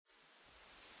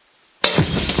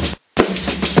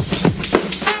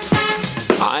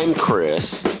I'm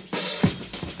Chris.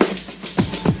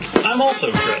 I'm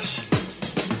also Chris.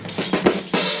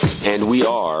 And we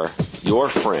are your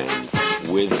friends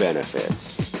with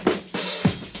benefits.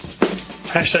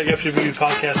 Hashtag FWB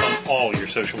Podcast on all your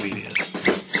social medias.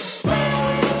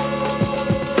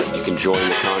 You can join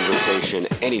the conversation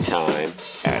anytime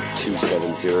at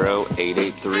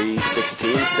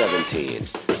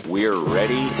 270-883-1617. We're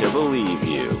ready to believe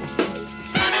you.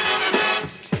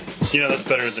 You know, that's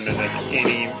better than it has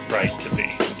any right to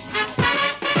be.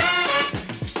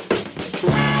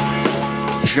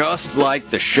 Just like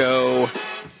the show,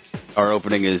 our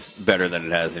opening is better than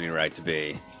it has any right to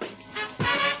be.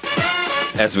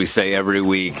 As we say every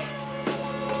week,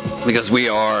 because we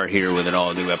are here with an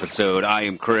all-new episode. I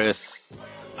am Chris.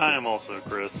 I am also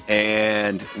Chris.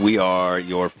 And we are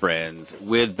your friends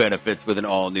with benefits with an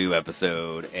all-new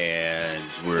episode. And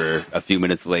we're a few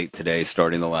minutes late today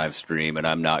starting the live stream, and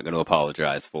I'm not going to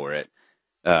apologize for it.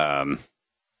 It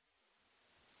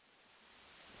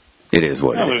is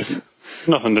what it is. There's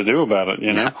nothing to do about it,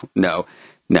 you know? No.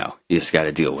 You just got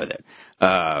to deal with it.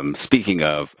 Speaking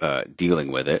of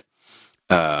dealing with it,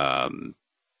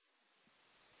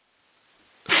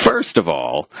 first of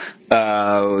all,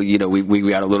 we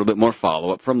got a little bit more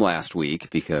follow-up from last week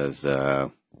because, we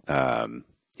have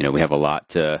a lot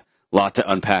to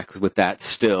unpack with that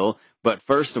still. But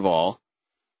first of all,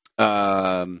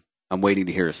 I'm waiting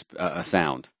to hear a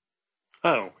sound.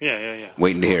 Oh, yeah.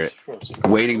 Waiting to hear it.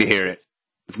 Waiting to hear it.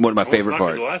 It's one of my favorite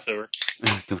parts. Glass over.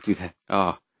 Don't do that.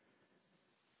 Oh.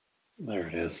 There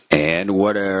it is. And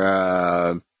what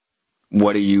are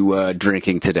you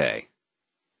drinking today?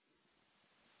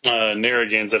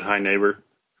 Narragansett High Neighbor.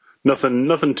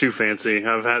 Nothing too fancy.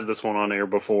 I've had this one on air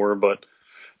before, but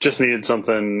just needed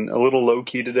something a little low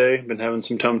key today. Been having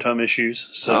some tum issues.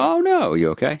 So. Oh no,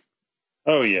 you okay?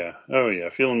 Oh yeah.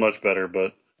 Feeling much better,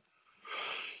 but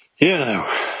no.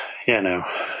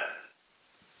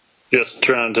 Just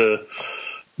trying to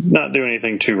not do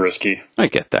anything too risky. I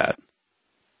get that.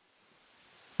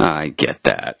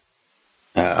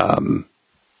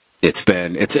 It's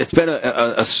been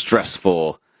a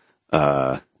stressful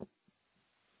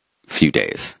few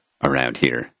days around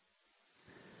here.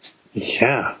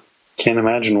 Yeah, can't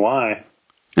imagine why.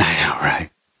 I know, right?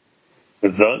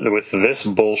 With this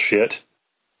bullshit.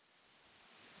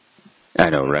 I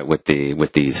know, right? With these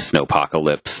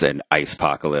snowpocalypse and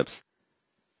icepocalypse.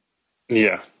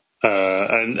 Yeah,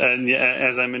 and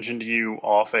as I mentioned to you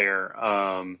off air,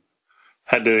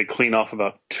 had to clean off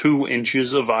about 2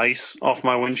 inches of ice off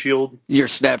my windshield. Your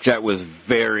Snapchat was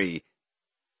very,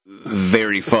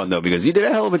 very fun though, because you did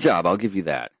a hell of a job. I'll give you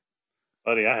that.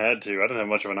 Buddy, I had to. I didn't have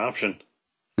much of an option.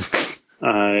 It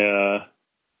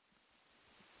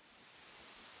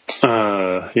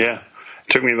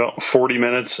took me about 40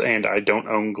 minutes, and I don't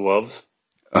own gloves.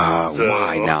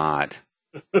 Why not?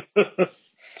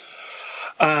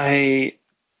 I've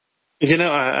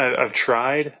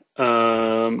tried.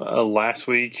 Last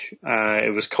week,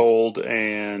 it was cold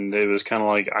and it was kind of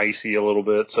like icy a little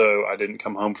bit, so I didn't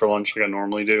come home for lunch like I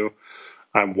normally do.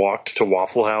 I walked to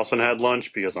Waffle House and had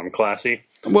lunch because I'm classy.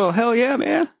 Well, hell yeah,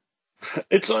 man.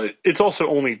 It's also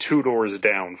only 2 doors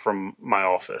down from my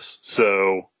office,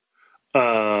 so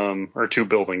or 2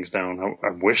 buildings down. I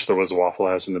wish there was a Waffle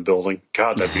House in the building.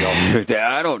 God, that'd be awesome.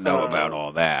 I don't know about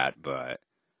all that, but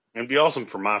it'd be awesome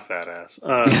for my fat ass.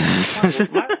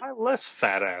 My less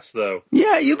fat ass, though.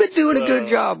 Yeah, you've been doing a good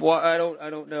job. Well, I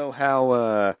don't know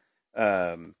how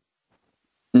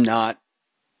not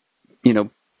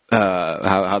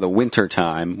how the winter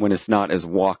time when it's not as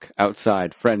walk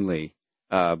outside friendly.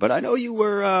 But I know you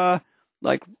were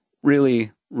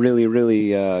really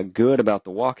good about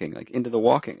the walking, like into the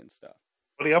walking and stuff.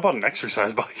 Buddy, how about an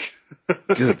exercise bike?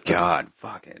 Good God,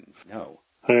 fucking no.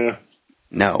 Yeah.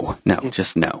 No,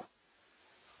 just no.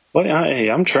 Well,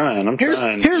 I'm trying.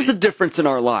 Here's the difference in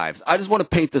our lives. I just want to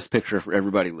paint this picture for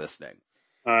everybody listening.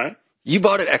 All right. You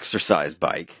bought an exercise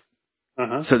bike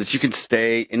so that you can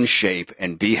stay in shape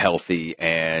and be healthy,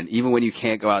 and even when you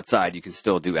can't go outside, you can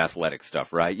still do athletic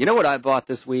stuff, right? You know what I bought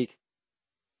this week?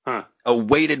 Huh. A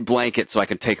weighted blanket so I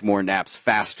can take more naps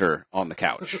faster on the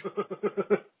couch.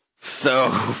 So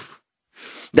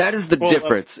that is the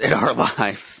difference in our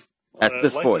lives. At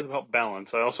this life point, is about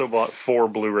balance. I also bought 4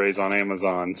 Blu-rays on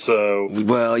Amazon. So,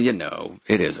 well,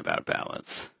 it is about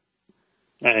balance.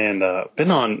 And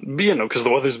been on, because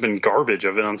the weather's been garbage.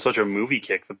 I've been on such a movie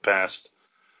kick the past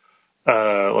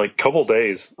couple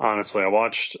days. Honestly, I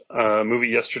watched a movie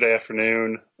yesterday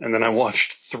afternoon, and then I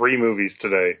watched 3 movies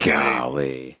today.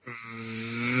 Golly,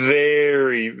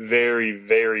 very, very,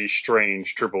 very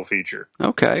strange triple feature.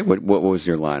 Okay, what was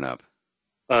your lineup?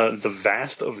 The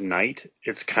Vast of Night.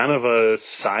 It's kind of a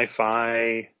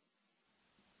sci-fi,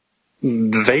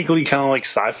 vaguely kind of like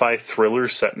sci-fi thriller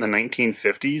set in the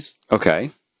 1950s.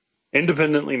 Okay.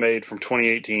 Independently made from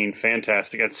 2018.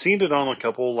 Fantastic. I'd seen it on a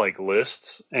couple like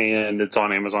lists, and it's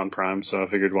on Amazon Prime, so I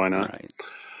figured why not. Right.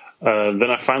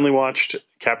 Then I finally watched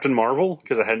Captain Marvel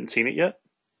because I hadn't seen it yet.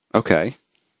 Okay.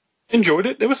 Enjoyed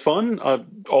it. It was fun.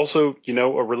 Also,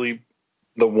 the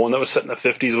one that was set in the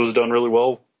 50s was done really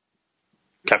well.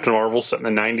 Captain Marvel set in the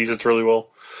 90s. It's really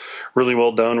well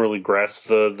done. Really grasped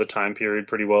the time period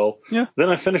pretty well. Yeah. Then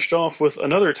I finished off with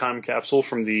another time capsule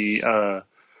from the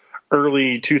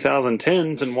early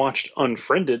 2010s and watched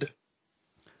Unfriended.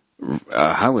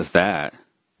 How was that?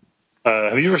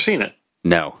 Have you ever seen it?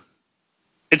 No.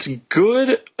 It's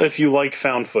good if you like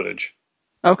found footage.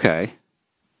 Okay.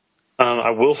 I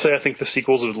will say I think the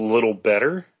sequel's a little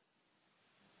better.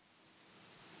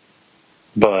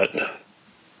 But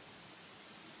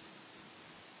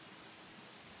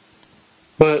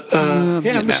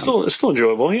it was still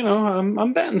enjoyable.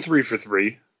 I'm batting 3 for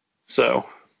 3. So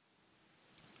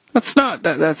That's not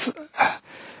that's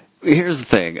here's the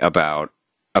thing about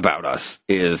us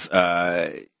is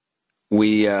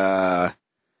we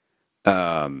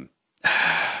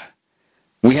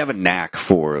we have a knack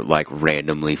for like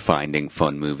randomly finding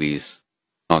fun movies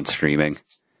on streaming.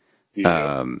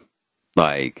 yeah.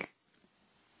 Like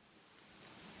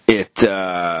it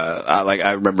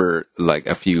I remember like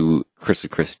a few Chris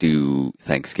and Chris do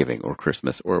Thanksgiving or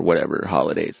Christmas or whatever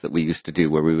holidays that we used to do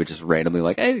where we would just randomly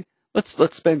like, hey,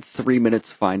 let's spend 3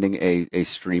 minutes finding a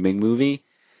streaming movie.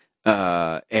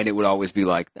 And it would always be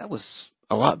like, that was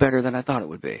a lot better than I thought it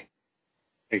would be.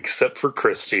 Except for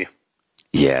Christie.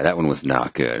 Yeah, that one was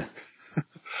not good.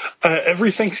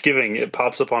 Every Thanksgiving, it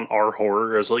pops up on our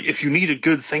horror as like, if you need a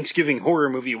good Thanksgiving horror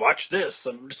movie, watch this.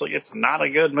 And I'm just like, it's not a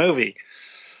good movie.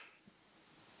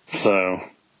 So,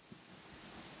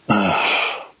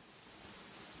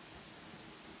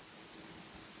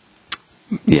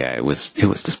 yeah, it was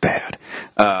just bad.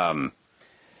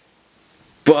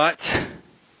 But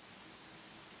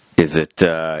is it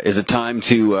time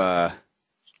to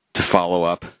follow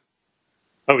up?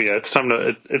 oh yeah, it's time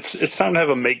to have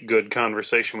a make good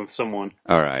conversation with someone.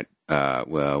 All right.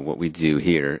 Well, what we do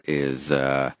here is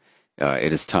it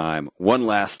is time, one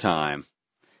last time,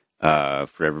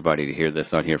 for everybody to hear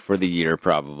this on here for the year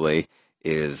probably,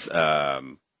 is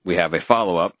we have a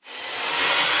follow-up.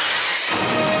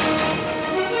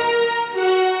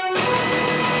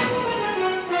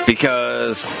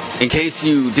 Because, in case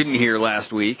you didn't hear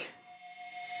last week,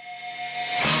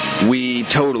 we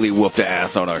totally whooped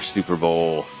ass on our Super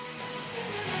Bowl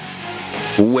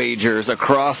wagers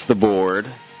across the board.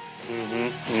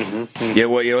 Yeah,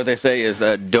 what they say is,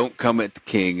 don't come at the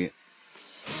king.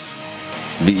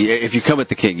 If you come at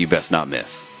the king, you best not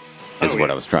miss, is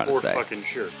what I was trying to say. Fucking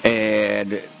sure.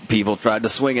 And people tried to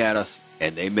swing at us,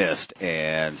 and they missed,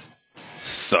 and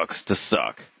sucks to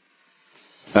suck.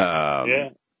 Yeah.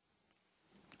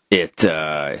 It's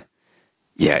I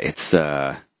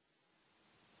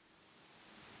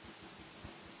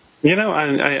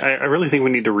really think we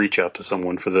need to reach out to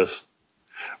someone for this.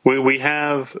 We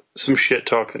have some shit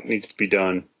talk that needs to be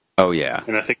done. Oh yeah.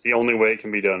 And I think the only way it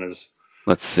can be done is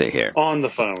Let's see here. On the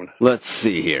phone. Let's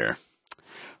see here.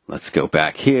 Let's go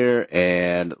back here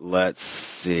and let's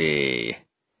see.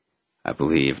 I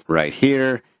believe right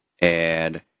here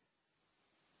and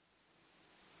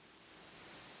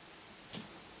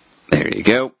there you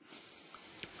go.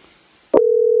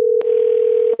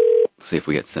 Let's see if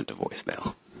we get sent to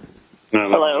voicemail. No,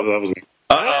 Hello. that was me.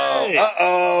 Uh-oh. Hey.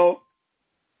 Uh-oh.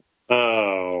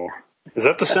 Oh. Is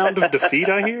that the sound of defeat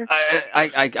I hear?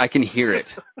 I can hear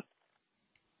it.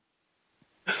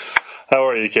 How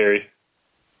are you, Carrie?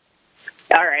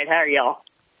 All right, how are y'all?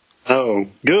 Oh,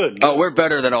 good. Oh, we're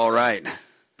better than all right.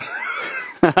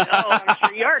 Oh, I'm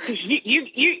sure you are, because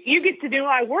you get to do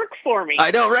my work for me.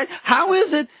 I know, right? How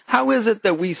is it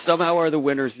that we somehow are the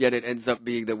winners, yet it ends up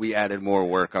being that we added more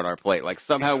work on our plate? Like,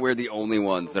 somehow we're the only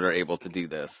ones that are able to do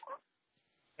this.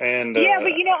 And yeah,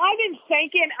 but I've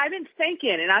been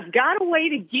thinking, and I've got a way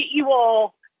to get you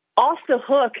all off the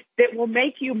hook that will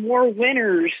make you more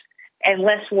winners and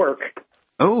less work.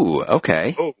 Oh,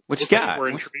 okay. Oh, what you okay, got? we're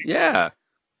intrigued. Yeah.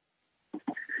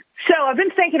 So I've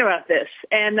been thinking about this,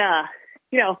 and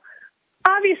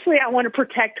obviously I want to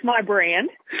protect my brand.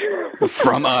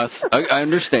 From us. I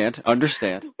understand. Right? I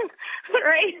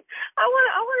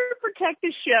want to protect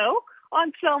the show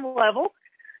on some level.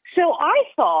 So I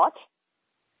thought,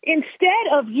 instead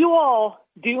of you all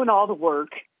doing all the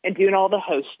work and doing all the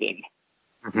hosting,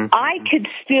 I could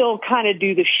still kind of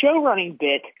do the show running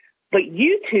bit but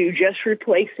you two just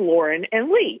replaced Lauren and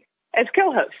Lee as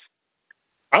co-hosts.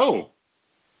 Oh.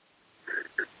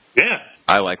 Yeah.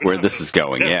 I like where this is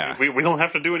going, yeah. We don't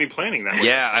have to do any planning that way.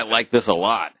 Yeah, I like this a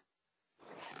lot.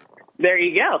 There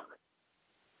you go.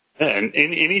 Yeah, and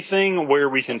anything where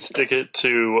we can stick it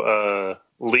to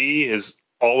Lee is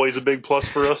always a big plus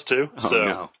for us, too. Oh, So.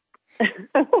 no.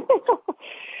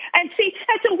 And see,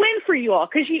 that's a win for you all,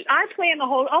 because I'll plan the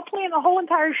whole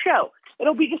entire show.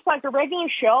 It'll be just like a regular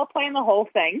show. I'll plan the whole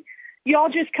thing. You all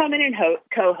just come in and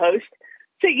co-host.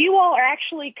 So you all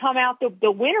actually come out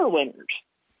the winners.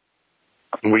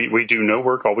 We do no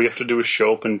work. All we have to do is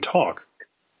show up and talk.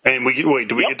 And we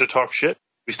get to talk shit?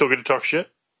 We still get to talk shit?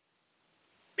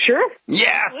 Sure.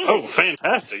 Yes! Oh,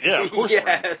 fantastic. Yeah, of course.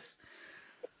 Yes!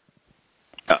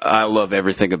 I love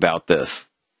everything about this.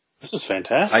 This is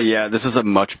fantastic. Yeah, this is a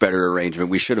much better arrangement.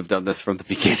 We should have done this from the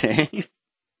beginning.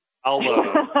 I'll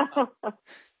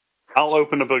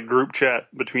open up a group chat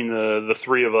between the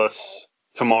three of us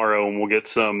tomorrow, and we'll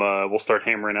get we'll start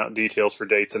hammering out details for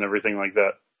dates and everything like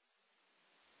that.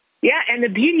 Yeah, and the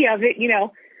beauty of it,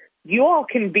 you all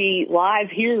can be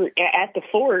live here at the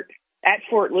fort, at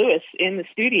Fort Lewis in the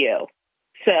studio.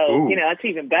 So, Ooh. That's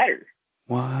even better.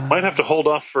 What? Might have to hold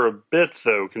off for a bit,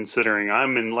 though, considering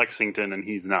I'm in Lexington and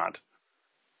he's not.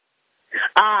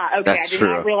 Ah, okay. That's I did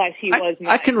true. not realize he was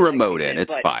not. I can in remote in. Lexington,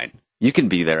 It's but- fine. You can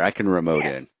be there. I can remote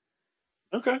in.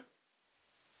 Okay.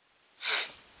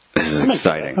 This is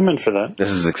exciting. I'm in for that. This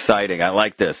is exciting. I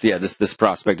like this. Yeah, this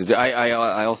prospect is. I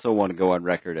also want to go on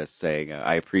record as saying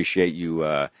I appreciate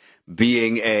you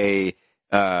being a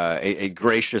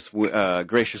gracious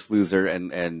loser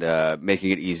and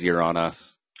making it easier on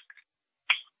us.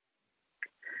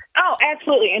 Oh,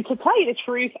 absolutely. And to tell you the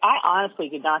truth, I honestly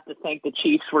did not think the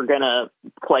Chiefs were going to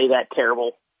play that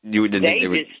terrible. You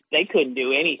didn't. They couldn't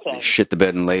do anything. Shit the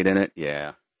bed and laid in it.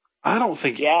 Yeah. I don't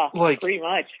think. Yeah, like pretty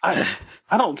much.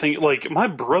 I don't think like my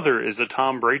brother is a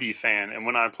Tom Brady fan, and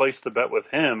when I placed the bet with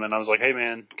him, and I was like, "Hey,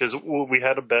 man," because we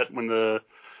had a bet when the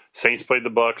Saints played the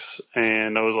Bucks,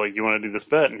 and I was like, "You want to do this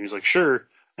bet?" And he was like, "Sure."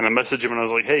 And I messaged him, and I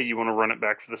was like, "Hey, you want to run it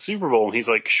back for the Super Bowl?" And he's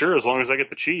like, "Sure, as long as I get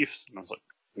the Chiefs." And I was like,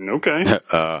 "Okay."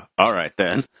 All right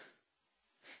then.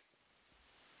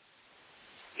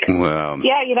 Well,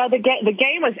 yeah, the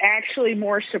game was actually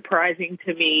more surprising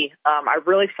to me. I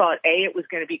really thought A, it was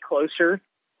going to be closer,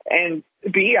 and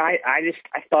B, I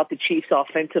thought the Chiefs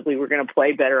offensively were going to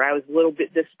play better. I was a little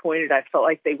bit disappointed. I felt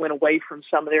like they went away from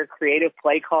some of their creative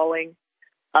play calling.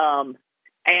 And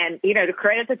to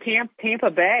credit the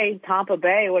Tampa Bay,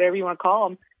 whatever you want to call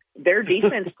them, their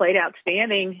defense played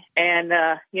outstanding, and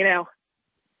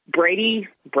Brady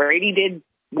did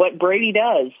what Brady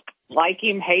does. Like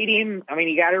him, hate him. I mean,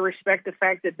 you got to respect the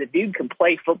fact that the dude can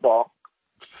play football.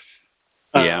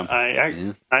 yeah. I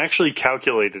actually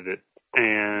calculated it,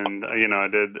 and I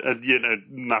did.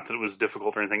 Not that it was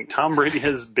difficult or anything. Tom Brady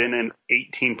has been in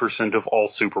 18% of all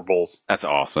Super Bowls. That's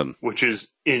awesome. Which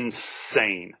is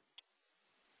insane.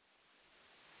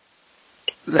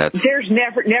 There's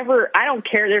never. I don't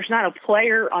care. There's not a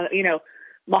player on.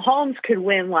 Mahomes could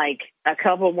win like a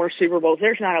couple more Super Bowls.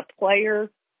 There's not a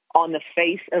player on the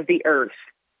face of the earth,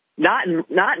 not in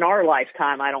our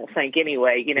lifetime, I don't think.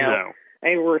 Anyway, No.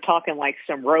 Maybe we're talking like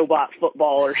some robot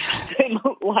football or something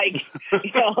like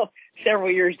several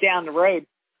years down the road.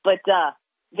 But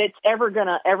that's ever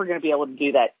gonna be able to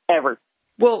do that ever.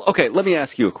 Well, okay. Let me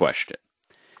ask you a question,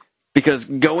 because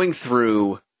going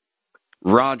through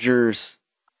Rodgers,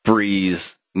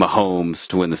 Breeze, Mahomes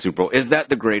to win the Super Bowl, is that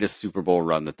the greatest Super Bowl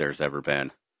run that there's ever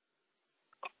been?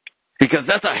 Because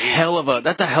that's a hell of a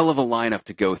lineup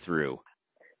to go through.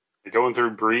 Going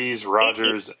through Breeze,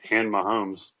 Rodgers, and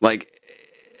Mahomes. Like,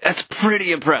 that's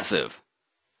pretty impressive.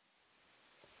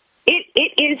 It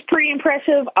is pretty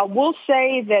impressive. I will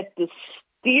say that the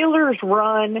Steelers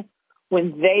run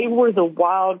when they were the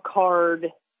wild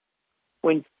card,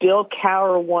 when Bill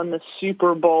Cowher won the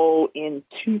Super Bowl in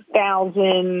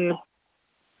 2000.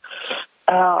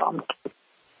 I'm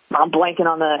blanking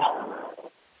on the.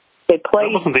 They played.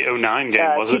 That wasn't the 2009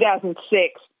 game, was it?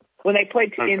 2006. When they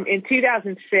played in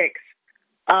 2006,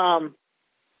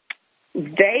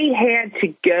 they had to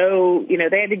go.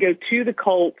 They had to go to the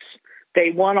Colts.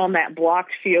 They won on that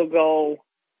blocked field goal.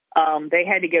 They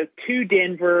had to go to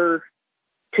Denver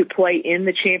to play in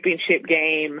the championship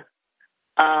game.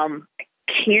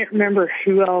 Can't remember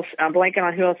who else. I'm blanking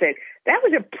on who else had. That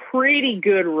was a pretty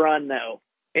good run, though,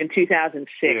 in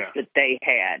 2006 that they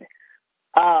had.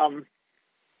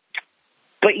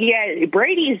 But yeah,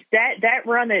 Brady's that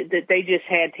run that they just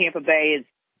had, Tampa Bay, is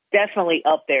definitely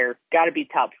up there. Got to be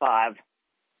top 5.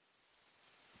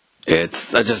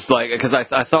 It's just like, because I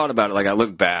thought about it, like I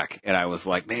looked back and I was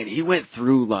like, man, he went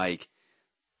through like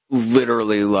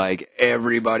literally like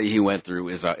everybody he went through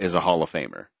is a Hall of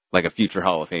Famer, like a future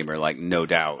Hall of Famer, like no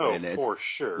doubt. Oh, and it's for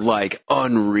sure. like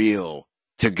unreal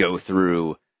to go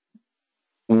through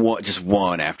just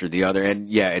one after the other. And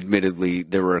yeah, admittedly,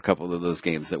 there were a couple of those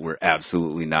games that were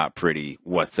absolutely not pretty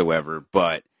whatsoever,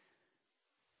 but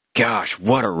gosh,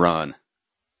 what a run.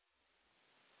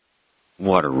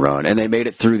 What a run. And they made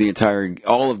it through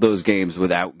all of those games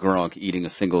without Gronk eating a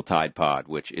single Tide Pod,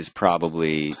 which is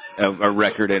probably a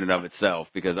record in and of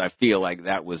itself, because I feel like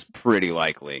that was pretty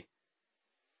likely.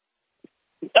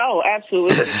 Oh,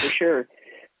 absolutely, for sure.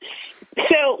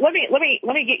 So let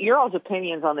me get your all's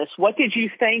opinions on this. What did you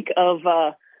think of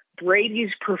Brady's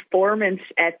performance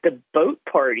at the boat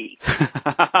party?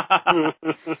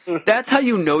 That's how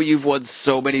you know you've won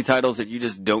so many titles that you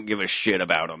just don't give a shit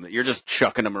about them, that you're just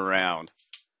chucking them around.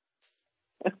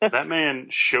 That man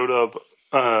showed up.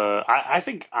 I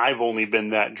think I've only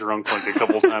been that drunk like a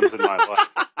couple times in my life.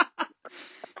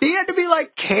 He had to be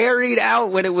like carried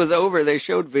out when it was over. They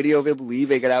showed video of him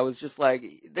leaving, and I was just like,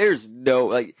 there's no,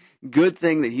 like, good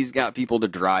thing that he's got people to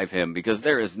drive him, because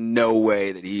there is no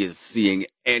way that he is seeing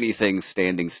anything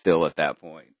standing still at that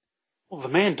point. Well, the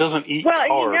man doesn't eat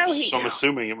carbs, so I'm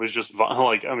assuming it was just, it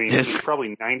was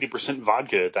probably 90%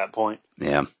 vodka at that point.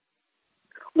 Yeah.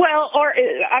 Well,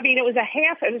 it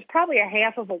was probably a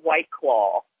half of a White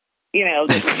Claw. You know,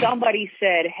 that somebody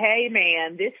said, hey,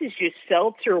 man, this is just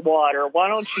seltzer water. Why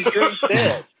don't you drink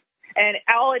this? And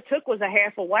all it took was a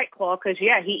half a White Claw because,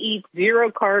 yeah, he eats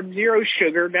 0 carbs, 0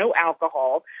 sugar, no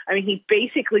alcohol. I mean, he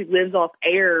basically lives off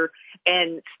air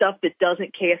and stuff that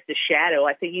doesn't cast a shadow.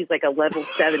 I think he's like a level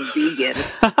 7 vegan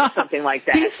or something like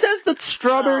that. He says that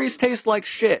strawberries taste like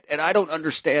shit, and I don't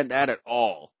understand that at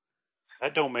all.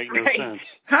 That don't make no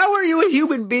sense. How are you a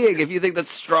human being if you think that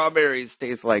strawberries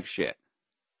taste like shit?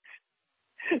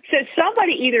 So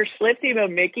somebody either slipped him a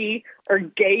Mickey or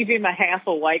gave him a half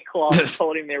a White Claw and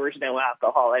told him there was no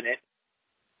alcohol in it.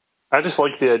 I just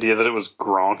like the idea that it was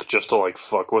Gronk just to, like,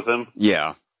 fuck with him.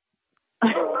 Yeah.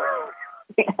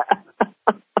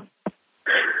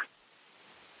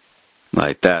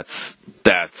 Like, that's,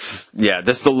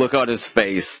 just the look on his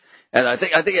face. And I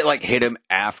think it, like, hit him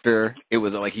after. It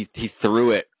was, like, he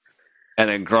threw it, and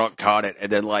then Gronk caught it, and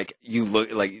then, like, you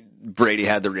look, like, Brady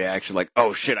had the reaction like,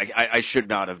 oh shit, I should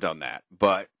not have done that.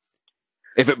 But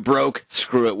if it broke,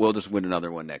 screw it, we'll just win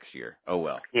another one next year. Oh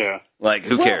well. Yeah. Like,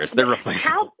 who cares? They're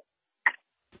replaceable.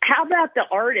 How about the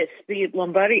artist, the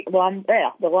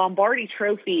Lombardi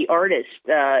Trophy artist,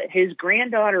 his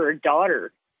granddaughter or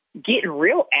daughter getting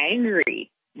real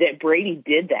angry that Brady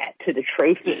did that to the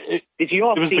trophy? Did you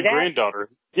all see that? It was the granddaughter.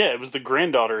 Yeah, it was the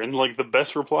granddaughter, and like the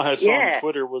best reply I saw on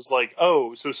Twitter was like,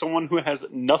 "Oh, so someone who has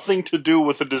nothing to do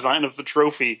with the design of the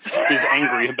trophy is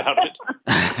angry about it."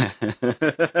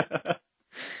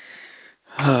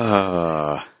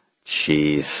 Oh,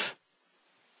 jeez.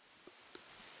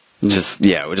 Just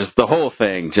the whole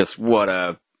thing. Just what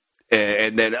a.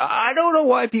 And then I don't know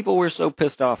why people were so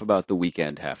pissed off about the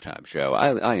Weekend halftime show.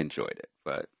 I enjoyed it,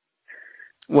 but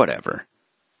whatever.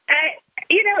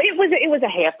 It was a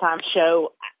halftime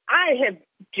show. I have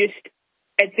just,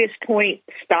 at this point,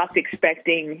 stopped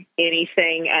expecting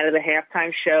anything out of the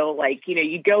halftime show. Like,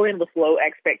 you go in with low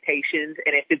expectations,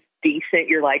 and if it's decent,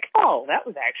 you're like, oh, that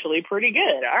was actually pretty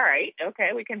good. All right,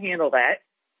 okay, we can handle that.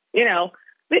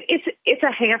 But it's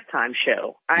a halftime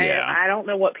show. I don't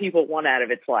know what people want out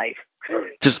of its life.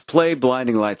 Just play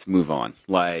Blinding Lights, move on.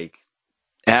 Like,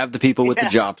 have the people with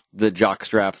the jock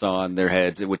straps on their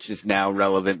heads, which is now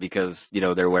relevant because,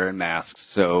 they're wearing masks.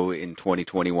 So in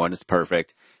 2021, it's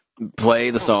perfect. Play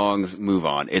the songs, move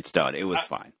on. It's done. It was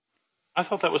fine. I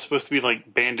thought that was supposed to be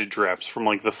like bandage wraps from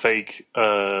like the fake,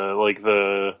 like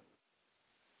the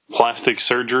plastic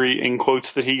surgery in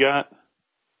quotes that he got.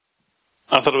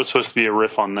 I thought it was supposed to be a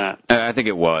riff on that. I think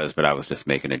it was, but I was just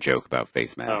making a joke about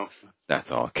face masks. Oh.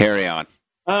 That's all. Carry on.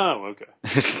 Oh, okay.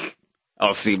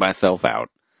 I'll see myself out.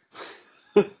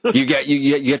 You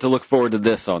get to look forward to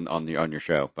this on your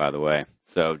show, by the way.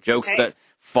 So jokes that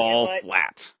fall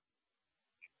flat.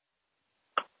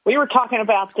 We were talking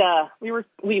about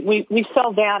we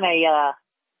fell down a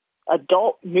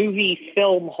adult movie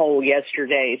film hole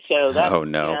yesterday, so that's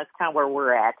that's kind of where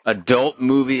we're at. Adult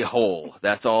movie hole.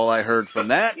 That's all I heard from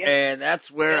that, and that's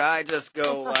where I just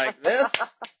go like this.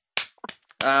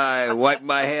 I wipe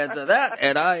my hands of that,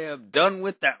 and I am done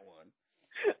with that one.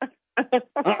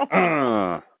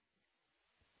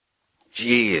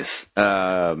 Jeez.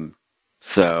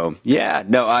 So yeah,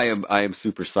 no, I am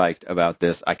super psyched about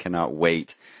this. I cannot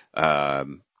wait.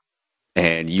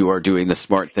 and you are doing the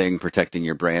smart thing, protecting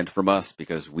your brand from us,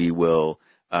 because we will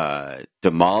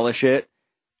demolish it.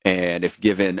 And if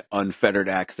given unfettered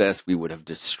access, we would have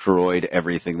destroyed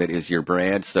everything that is your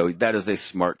brand. So that is a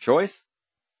smart choice.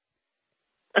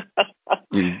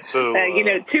 So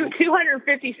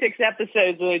 256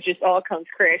 episodes, and it just all comes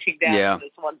crashing down Yeah. to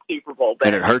this one Super Bowl.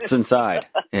 and it hurts inside.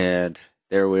 And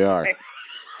there we are.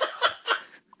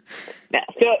 Yeah,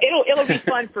 so it'll be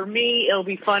fun for me. It'll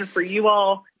be fun for you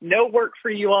all. No work for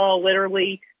you all.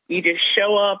 Literally, you just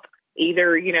show up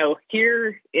either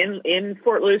here in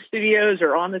Fort Lewis studios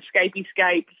or on the Skypes,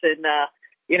 and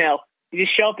you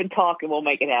just show up and talk, and we'll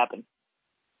make it happen.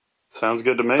 sounds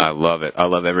good to me. I love it. I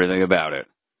love everything about it.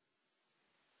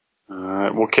 All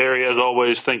right. Well, Carrie, as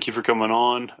always, thank you for coming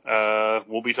on.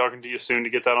 We'll be talking to you soon to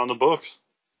get that on the books.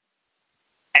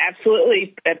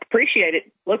 Absolutely appreciate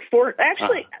it.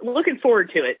 Looking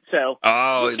forward to it. So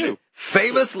Oh, Me too.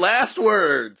 famous last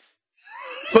words.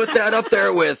 Put that up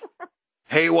there with,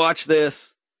 hey, watch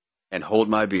this and hold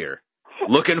my beer.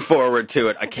 Looking forward to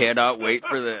it. I cannot wait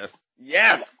for this.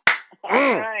 Yes. all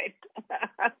right.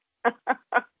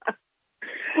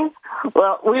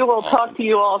 Well, we will talk to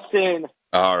you all soon.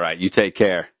 All right. You take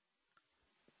care.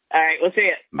 All right, we'll see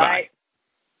you. Bye.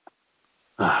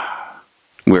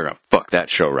 We're going to fuck that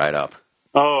show right up.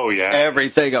 Oh, yeah.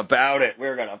 Everything about it.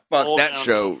 We're going to fuck All that downhill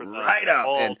show for that. right up.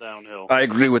 All And downhill. I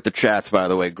agree with the chats, by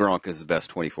the way. Gronk is the best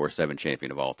 24/7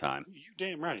 champion of all time. You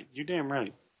damn right. You damn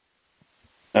right.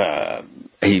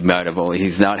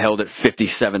 He's not held it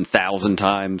 57,000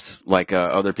 times like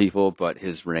other people, but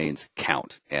his reigns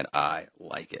count, and I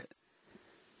like it.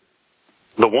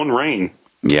 The one reign.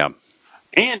 Yeah.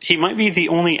 And he might be the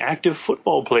only active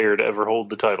football player to ever hold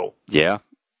the title. Yeah.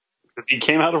 Because he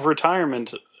came out of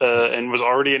retirement and was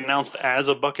already announced as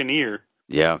a Buccaneer.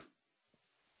 Yeah.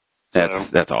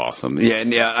 That's awesome. Yeah,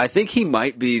 and I think he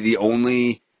might be the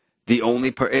only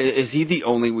is he the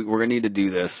only, we're going to need to do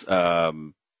this,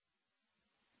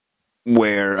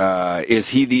 where is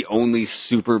he the only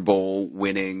Super Bowl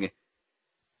winning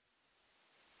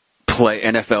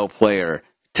NFL player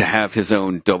to have his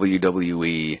own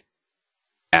WWE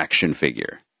action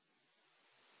figure?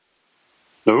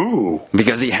 Ooh.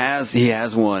 Because he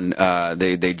has one.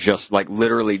 They just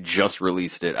literally just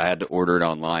released it. I had to order it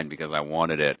online because I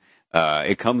wanted it.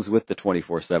 It comes with the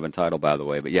 24/7 title, by the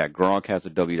way. But yeah, Gronk has a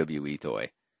WWE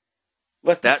toy.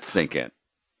 Let that sink in.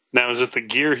 Now, is it the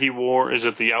gear he wore? Is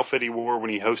it the outfit he wore when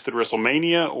he hosted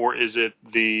WrestleMania? Or is it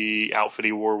the outfit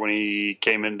he wore when he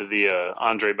came into the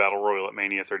Andre Battle Royal at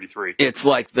Mania 33? It's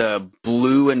like the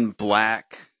blue and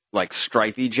black,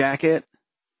 stripy jacket.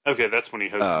 Okay, that's when he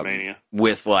hosted Mania.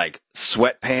 With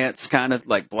sweatpants, kind of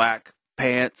like black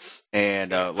pants,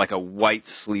 and a white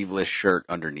sleeveless shirt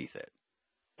underneath it.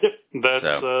 Yep,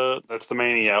 that's the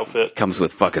Mania outfit. Comes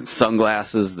with fucking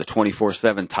sunglasses, the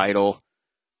 24/7 title.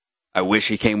 I wish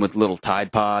he came with little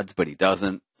Tide Pods, but he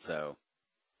doesn't. So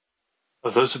Oh,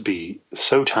 those would be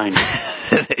so tiny.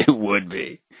 it would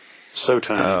be. So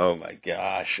tiny. Oh my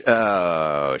gosh.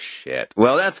 Oh shit.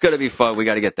 Well, that's going to be fun. We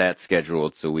got to get that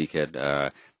scheduled so we could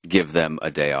give them a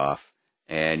day off.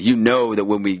 And you know that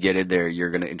when we get in there, you're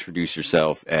going to introduce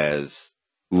yourself as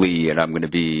Lee, and I'm going to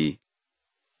be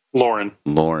Lauren.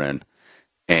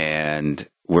 And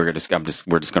we're just going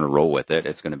to roll with it.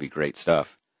 It's going to be great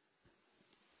stuff.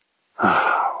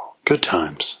 Oh, good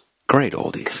times. Great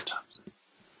oldies.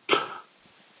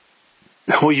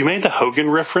 Well, you made the Hogan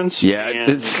reference. Yeah.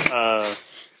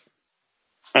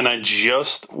 And I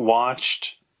just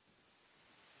watched,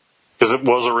 because it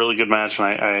was a really good match, and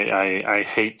I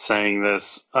hate saying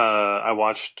this. I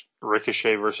watched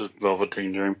Ricochet versus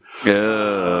Velveteen Dream.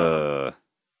 And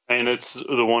it's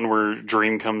the one where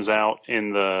Dream comes out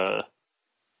in the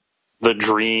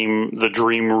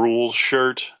Dream Rules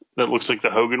shirt that looks like the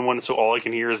Hogan one. So all I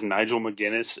can hear is Nigel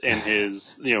McGuinness and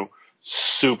his,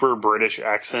 super British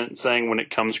accent saying when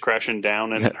it comes crashing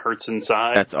down and it hurts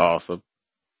inside. That's awesome.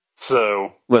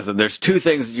 So listen, there's two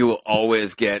things you will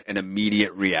always get an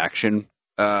immediate reaction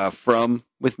from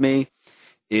with me.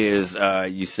 Is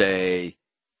you say,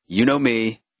 you know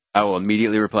me, I will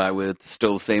immediately reply with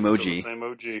still the same OG.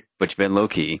 But you've been low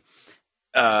key.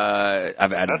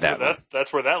 I've added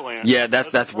that's where that lands. Yeah,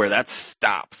 that's where that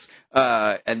stops.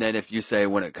 And then if you say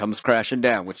when it comes crashing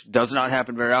down, which does not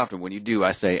happen very often, when you do,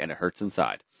 I say and it hurts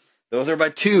inside. Those are my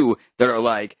two that are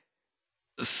like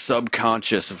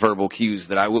subconscious verbal cues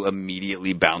that I will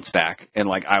immediately bounce back and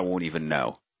I won't even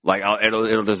know.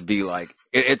 It'll just be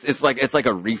it's like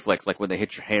a reflex, like when they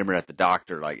hit your hammer at the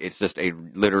doctor. It's just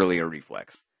literally a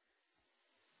reflex.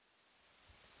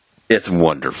 It's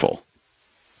wonderful.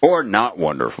 or not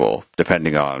wonderful,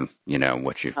 depending on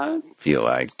what you feel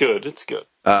like. It's good.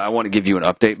 I want to give you an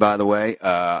update, by the way.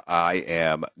 I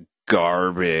am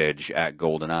garbage at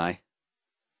GoldenEye.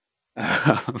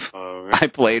 I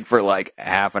played for like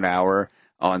half an hour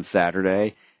on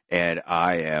Saturday, and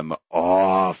I am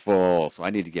awful. So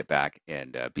I need to get back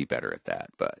and be better at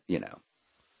that. But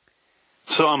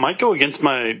So I might go against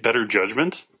my better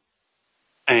judgment.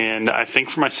 And I think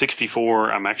for my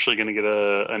 64, I'm actually going to get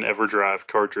an EverDrive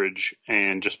cartridge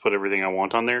and just put everything I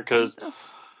want on there. Because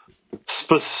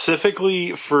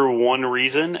specifically for one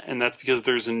reason, and that's because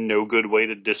there's no good way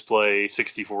to display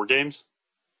 64 games.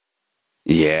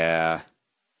 Yeah.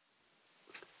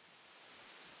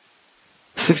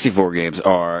 64 games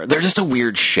they're just a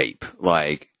weird shape.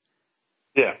 Like,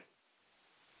 yeah.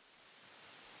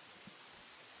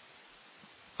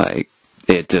 Like,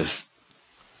 it just,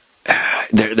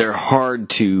 they're hard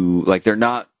to, like, they're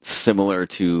not similar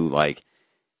to, like,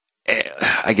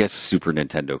 I guess Super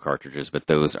Nintendo cartridges, but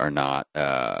those are not,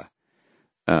 they're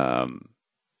not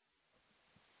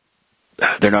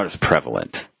as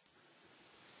prevalent.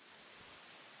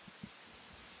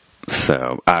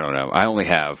 So, I don't know. I only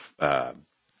have, I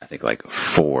think, like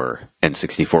 4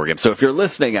 N64 games. So if you're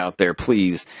listening out there,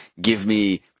 please give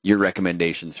me your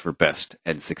recommendations for best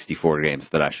N64 games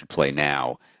that I should play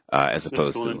now, as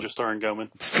opposed to Ninja Star and Goman.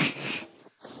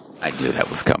 I knew that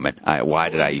was coming. Why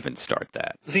did I even start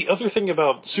that? The other thing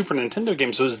about Super Nintendo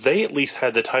games was they at least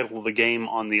had the title of the game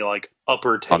on the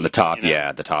upper tab. On the top,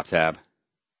 yeah, the top tab.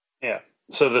 Yeah.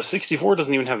 So the 64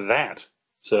 doesn't even have that.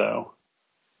 So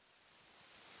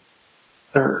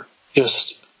they're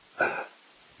just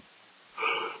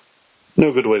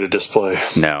no good way to display.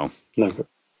 No good.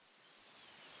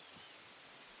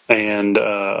 And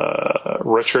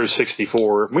Retro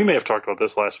 64, we may have talked about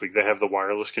this last week. They have the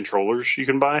wireless controllers you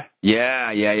can buy.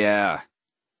 Yeah.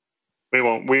 We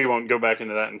won't go back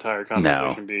into that entire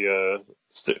conversation.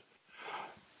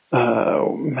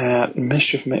 No. Matt,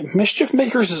 Mischief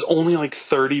Makers is only like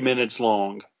 30 minutes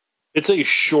long. It's a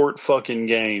short fucking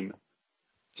game.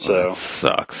 So that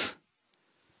sucks.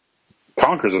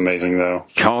 Conker's amazing though.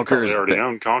 Conker's already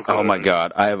own Conker. Oh my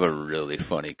god, I have a really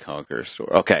funny Conker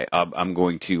story. Okay, I'm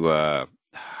going to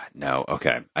no,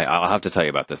 okay. I'll have to tell you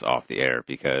about this off the air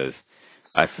because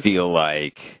I feel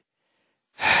like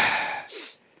I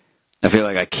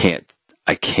can't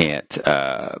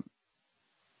tell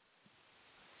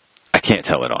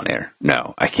it on air.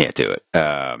 No, I can't do it.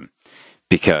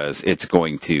 Because it's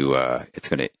going to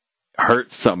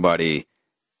hurt somebody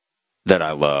that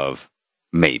I love,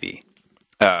 maybe.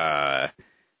 But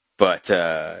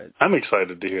I'm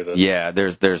excited to hear this. Yeah,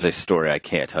 there's a story I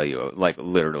can't tell you, like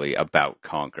literally about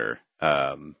Conker,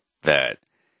 that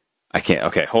I can't.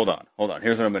 Okay, hold on.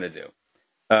 Here's what I'm gonna do.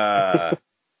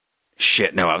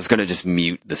 Shit, no, I was gonna just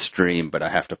mute the stream, but I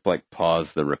have to like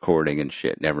pause the recording and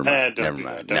shit. Never mind.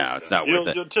 No, it's not worth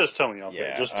it. You'll just tell me.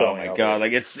 Yeah. Just tell me. Oh my god,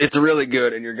 like it's really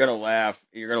good, and you're gonna laugh.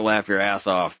 You're gonna laugh your ass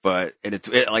off, but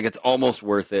it's almost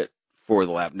worth it. For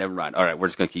the lap. Never mind. All right, we're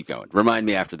just going to keep going. Remind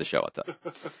me after the show. I'll tell you.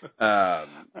 All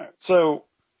right, so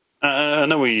I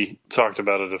know we talked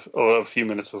about it a few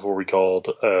minutes before we called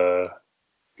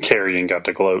Carrie and got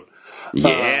to gloat.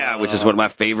 Yeah, which is one of my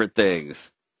favorite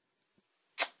things.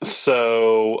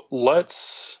 So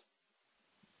let's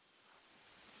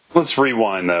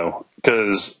rewind though,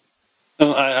 because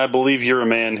I believe you're a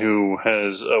man who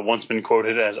has once been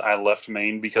quoted as "I left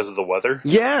Maine because of the weather."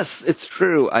 Yes, it's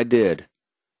true. I did.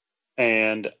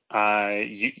 And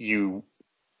you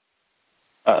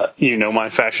know my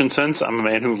fashion sense. I'm a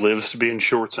man who lives to be in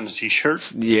shorts and a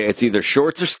t-shirt. Yeah, it's either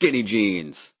shorts or skinny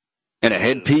jeans and a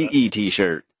Head PE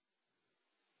t-shirt.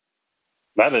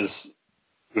 That is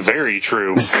very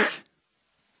true.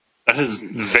 That is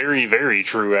very, very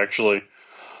true, actually.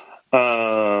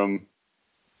 I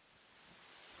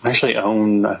actually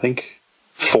own, I think,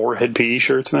 4 Head PE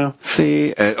shirts now.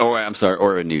 See? I'm sorry,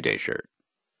 or a New Day shirt.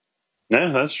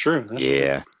 Yeah, that's true.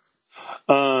 Yeah.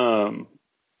 True.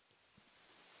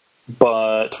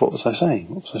 But what was I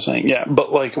saying? Yeah,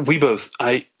 but like we both,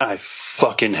 I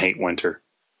fucking hate winter.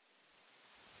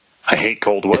 I hate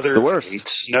cold weather. It's the worst. I hate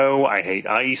snow. I hate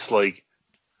ice. Like,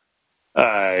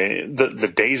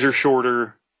 the days are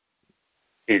shorter.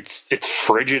 It's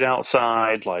frigid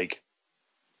outside. Like,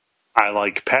 I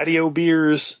like patio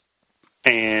beers,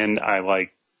 and I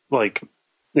like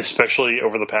especially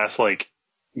over the past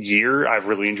year, I've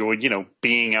really enjoyed,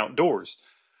 being outdoors.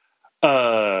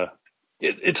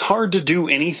 It's hard to do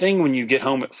anything when you get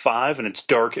home at 5 and it's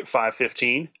dark at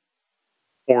 5:15,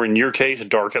 or in your case,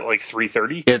 dark at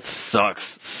 3:30. It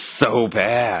sucks so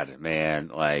bad, man.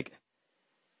 Like,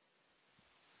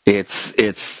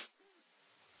 it's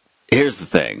here's the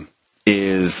thing: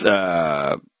 is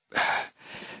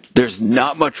there's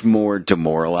not much more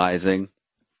demoralizing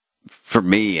for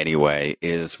me anyway.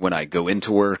 Is when I go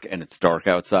into work and it's dark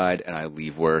outside, and I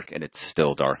leave work and it's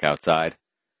still dark outside,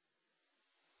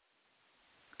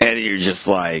 and you're just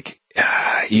like,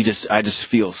 I just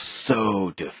feel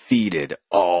so defeated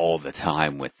all the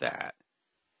time with that.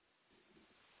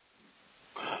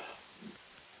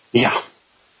 Yeah.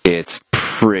 It's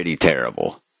pretty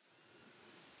terrible.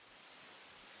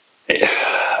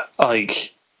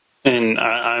 Like, and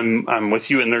I'm with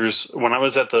you. And when I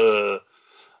was at the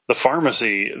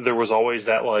pharmacy, there was always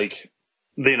that, like,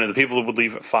 the people that would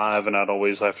leave at 5, and I'd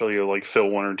always have to like fill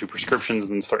 1 or 2 prescriptions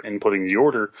and then start inputting the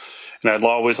order. And I'd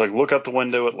always like look out the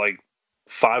window at like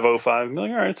 5:05 and be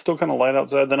like, all right, it's still kind of light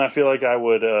outside. Then I feel like I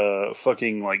would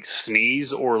fucking like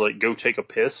sneeze or like go take a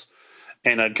piss,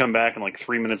 and I'd come back and like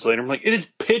 3 minutes later I'm like, it is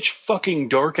pitch fucking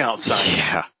dark outside.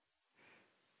 Yeah.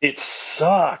 It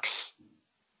sucks.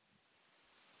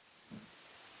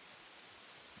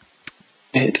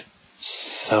 It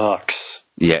sucks.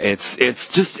 Yeah,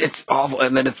 it's awful.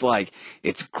 And then it's like,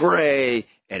 it's gray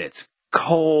and it's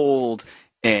cold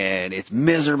and it's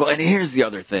miserable. And here's the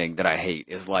other thing that I hate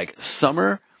is like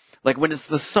summer, like when it's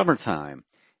the summertime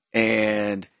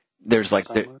and there's like,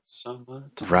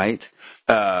 summertime. Right?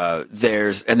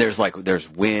 There's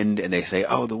wind, and they say,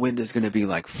 oh, the wind is going to be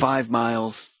like 5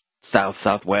 miles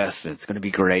southwest and it's going to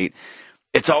be great.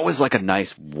 It's always like a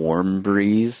nice warm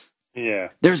breeze. Yeah.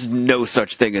 There's no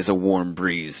such thing as a warm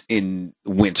breeze in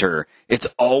winter. It's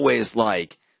always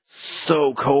like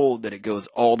so cold that it goes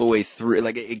all the way through,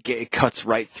 like it cuts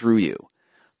right through you.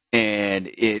 And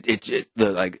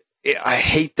I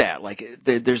hate that. Like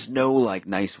there's no like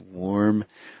nice warm,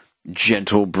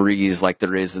 gentle breeze like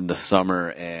there is in the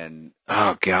summer. And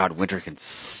oh God, winter can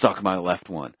suck my left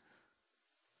one.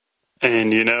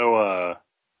 And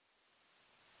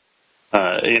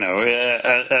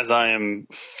as I am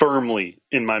firmly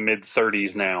in my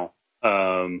mid-30s now,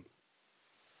 I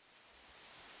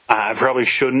probably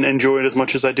shouldn't enjoy it as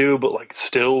much as I do, but like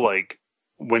still, like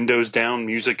windows down,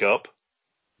 music up,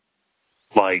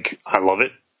 like I love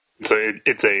it.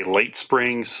 It's a late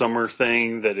spring, summer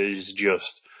thing that is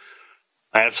just,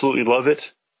 I absolutely love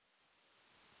it.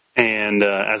 And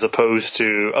as opposed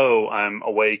to, oh, I'm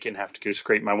awake and have to go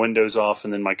scrape my windows off,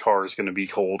 and then my car is going to be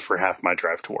cold for half my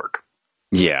drive to work.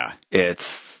 Yeah,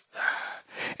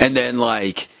 and then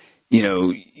like,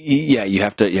 you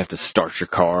have to start your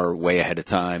car way ahead of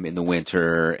time in the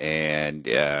winter. And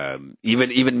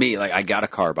even me, like I got a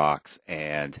car box,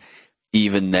 and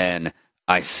even then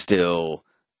I still,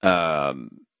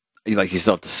 you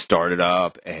still have to start it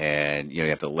up, and you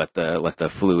have to let the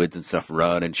fluids and stuff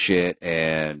run and shit.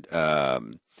 And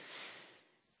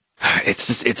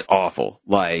it's awful.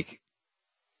 Like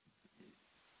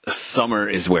summer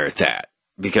is where it's at,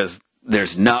 because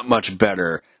there's not much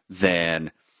better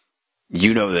than,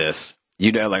 this,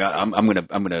 like I'm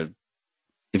gonna,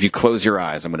 if you close your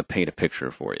eyes, I'm gonna paint a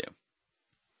picture for you.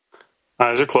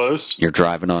 Eyes are closed. You're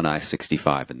driving on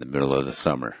I-65 in the middle of the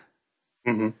summer.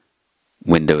 Mm-hmm.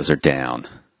 Windows are down.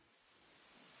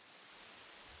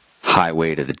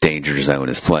 Highway to the Danger Zone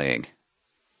is playing.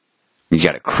 You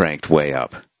got it cranked way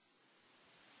up.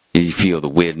 You feel the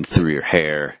wind through your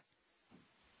hair.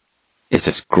 It's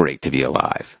just great to be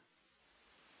alive.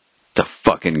 It's a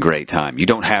fucking great time. You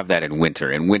don't have that in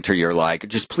winter. In winter, you're like,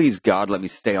 just please, God, let me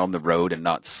stay on the road and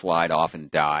not slide off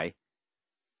and die.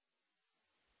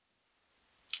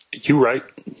 You right.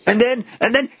 And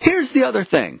then here's the other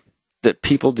thing that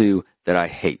people do that I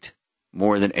hate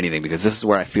more than anything, because this is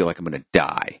where I feel like I'm going to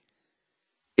die,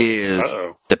 is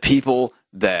the people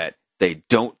that they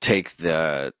don't take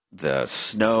the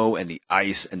snow and the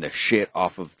ice and the shit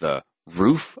off of the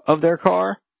roof of their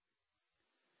car.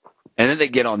 And then they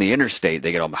get on the interstate,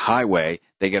 they get on the highway,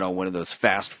 they get on one of those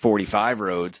fast 45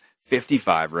 roads,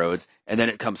 55 roads, and then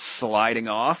it comes sliding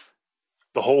off.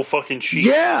 The whole fucking sheet.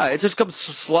 Yeah, it just comes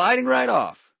sliding right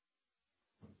off.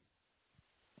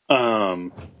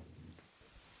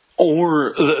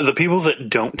 Or the people that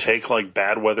don't take like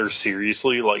bad weather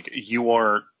seriously, like you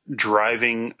are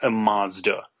driving a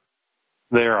Mazda.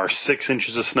 There are 6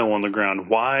 inches of snow on the ground.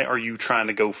 Why are you trying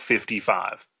to go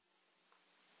 55?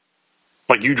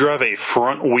 Like, you drive a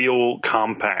front wheel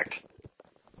compact.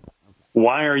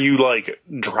 Why are you like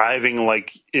driving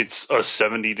like it's a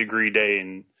 70-degree day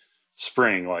in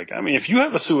spring? Like, I mean, if you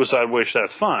have a suicide wish,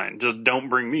 that's fine. Just don't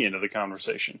bring me into the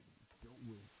conversation.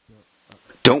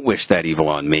 Don't wish that evil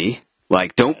on me.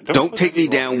 Like, don't take me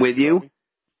down with you.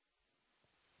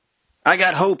 I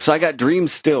got hopes. I got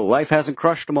dreams still. Life hasn't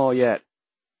crushed them all yet.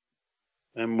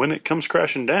 And when it comes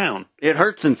crashing down, it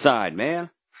hurts inside, man.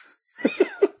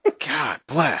 God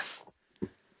bless.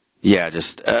 Yeah,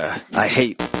 just I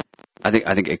hate. I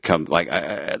think it comes like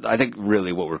I think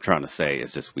really what we're trying to say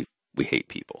is just we hate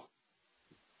people.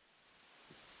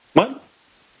 What?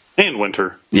 And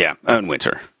winter. Yeah, and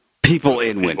winter. People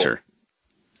in winter.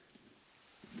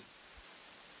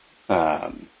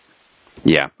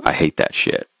 Yeah, I hate that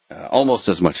shit. Almost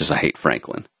as much as I hate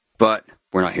Franklin. But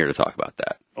we're not here to talk about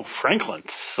that. Oh, Franklin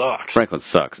sucks. Franklin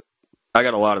sucks. I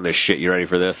got a lot of this shit. You ready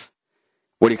for this?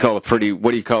 What do you call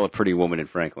a pretty woman in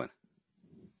Franklin?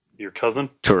 Your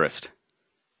cousin? Tourist.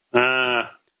 You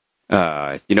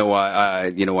know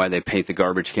why they paint the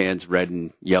garbage cans red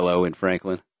and yellow in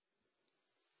Franklin?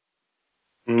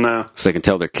 No. So they can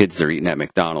tell their kids they're eating at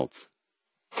McDonald's.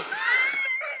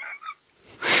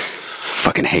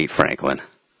 Fucking hate Franklin.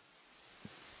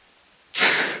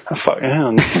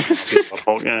 Yeah.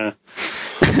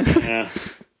 Yeah.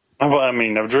 I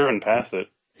mean, I've driven past it.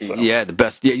 So. Yeah, the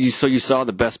best. Yeah, you saw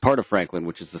the best part of Franklin,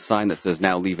 which is the sign that says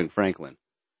 "Now leaving Franklin."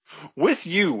 With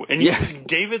you, and you just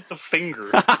gave it the finger.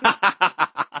 And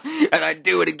I'd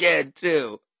do it again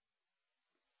too.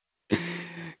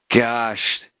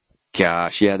 Gosh,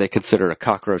 yeah, they consider a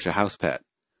cockroach a house pet.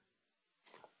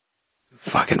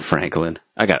 Fucking Franklin.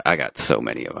 I got so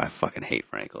many of them. I fucking hate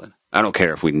Franklin. I don't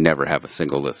care if we never have a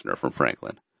single listener from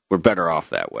Franklin. We're better off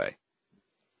that way.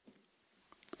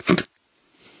 It's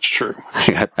true.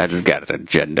 I just got an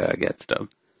agenda against them.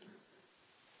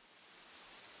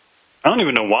 I don't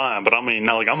even know why, but I mean,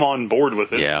 like, I'm on board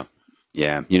with it. Yeah.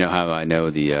 You know how I know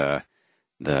the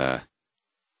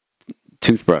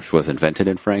toothbrush was invented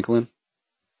in Franklin?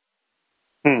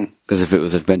 Because if it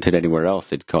was invented anywhere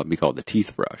else, it'd be called the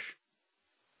teeth brush.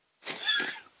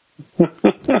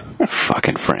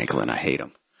 Fucking Franklin, I hate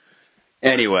him.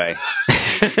 Anyway,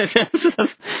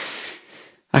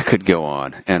 I could go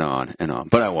on and on and on,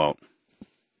 but I won't.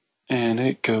 And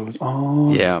it goes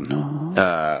on.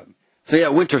 Yeah. So yeah,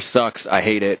 winter sucks. I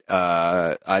hate it.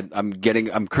 I'm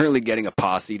currently getting a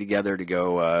posse together to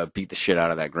go beat the shit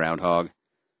out of that groundhog.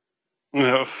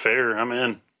 Yeah, fair. I'm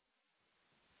in.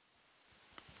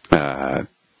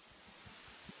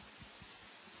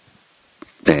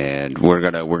 And we're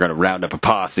gonna round up a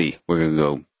posse. We're gonna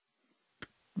go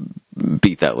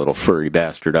beat that little furry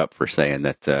bastard up for saying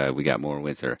that we got more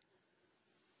winter.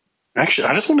 Actually,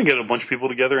 I just want to get a bunch of people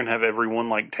together and have everyone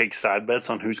like take side bets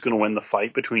on who's going to win the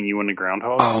fight between you and the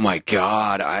groundhog. Oh my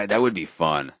god, that would be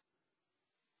fun.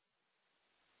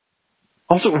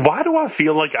 Also, why do I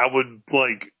feel like I would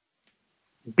like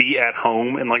be at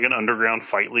home in like an underground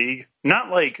fight league? Not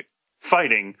like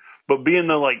fighting, but being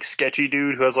the like sketchy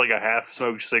dude who has like a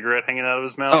half-smoked cigarette hanging out of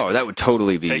his mouth. Oh, that would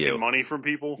totally be taking you. money from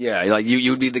people. Yeah, like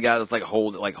you would be the guy that's like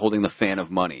holding the fan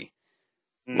of money,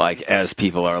 like as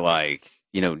people are like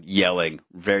yelling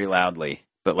very loudly,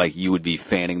 but like you would be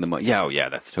fanning the money. Yeah, oh yeah,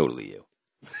 that's totally you.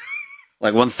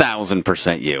 Like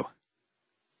 1000% you.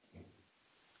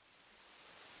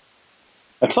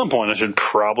 At some point, I should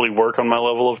probably work on my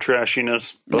level of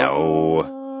trashiness.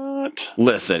 No.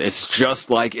 Listen, it's just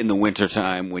like in the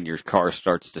wintertime when your car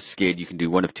starts to skid, you can do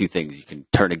one of two things. You can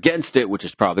turn against it, which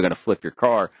is probably going to flip your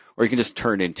car, or you can just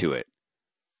turn into it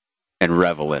and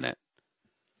revel in it.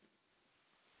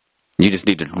 You just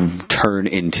need to turn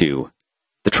into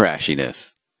the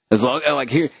trashiness. As long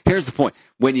like here's the point.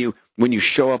 When you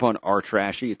show up on our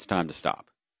trashy, it's time to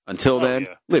stop. Until then,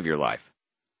 live your life.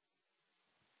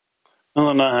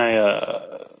 Well, and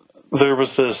there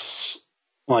was this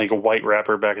like white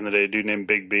rapper back in the day, a dude named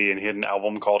Big B, and he had an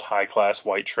album called High Class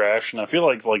White Trash, and I feel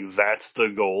like that's the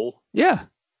goal. Yeah.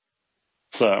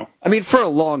 So I mean, for a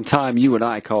long time, you and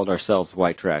I called ourselves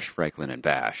White Trash Franklin and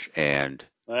Bash, and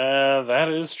that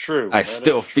is true. I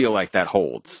still feel like that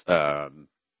holds. But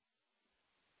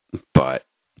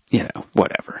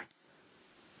whatever.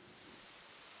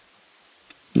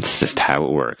 It's just how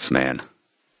it works, man.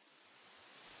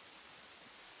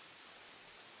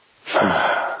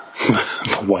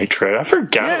 White trash. I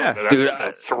forgot. Yeah, about dude,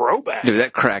 that throwback. Dude,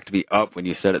 that cracked me up when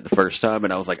you said it the first time,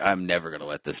 and I was like, I'm never gonna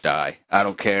let this die. I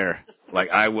don't care. Like,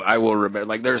 I will remember.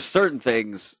 Like, there's certain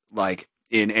things, like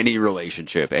in any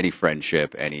relationship, any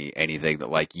friendship, anything that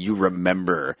like you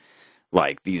remember,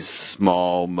 like these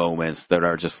small moments that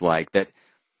are just like that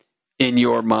in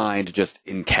your mind just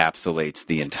encapsulates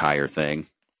the entire thing.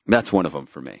 That's one of them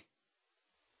for me.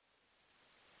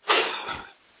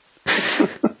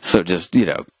 So just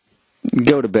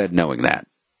go to bed knowing that.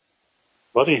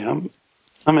 Buddy, I'm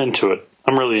into it.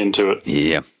 I'm really into it.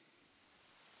 Yeah.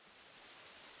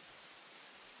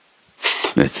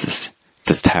 It's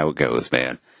just how it goes,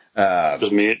 man.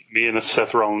 Just me in a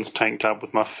Seth Rollins tank top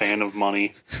with my fan of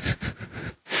money.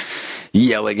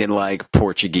 Yelling in like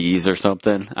Portuguese or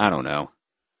something. I don't know.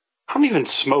 I don't even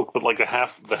smoke, but like the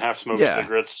half smoked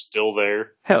cigarette's still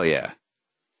there. Hell yeah.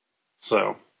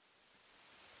 So.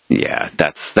 Yeah,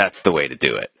 that's the way to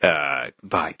do it.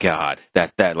 By God,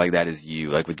 that is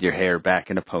you, like with your hair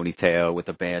back in a ponytail with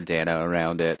a bandana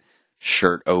around it,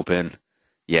 shirt open.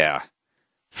 Yeah.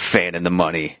 Fanning the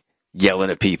money, yelling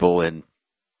at people in,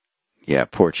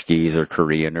 Portuguese or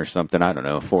Korean or something. I don't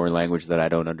know, a foreign language that I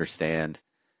don't understand.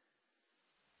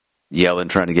 Yelling,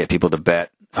 trying to get people to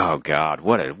bet. Oh God,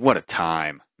 what a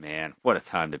time, man. What a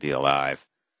time to be alive.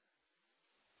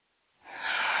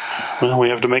 Well, we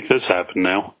have to make this happen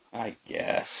now. I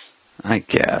guess.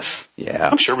 Yeah.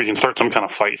 I'm sure we can start some kind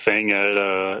of fight thing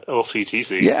at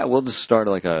LCTC. Yeah, we'll just start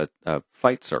like a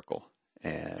fight circle.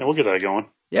 And we'll get that going.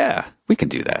 Yeah, we can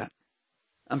do that.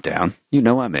 I'm down. You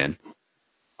know I'm in.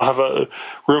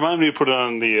 Remind me to put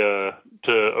on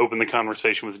to open the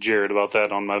conversation with Jared about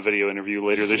that on my video interview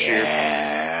later this year.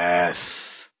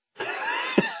 Yes.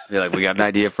 Be like, we got an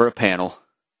idea for a panel.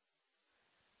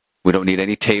 We don't need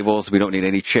any tables. We don't need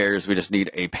any chairs. We just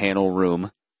need a panel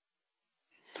room.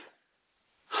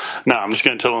 No, I'm just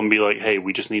going to tell them, be like, hey,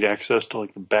 we just need access to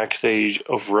like the backstage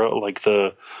of like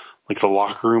the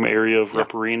locker room area of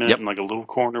Rep Arena and like a little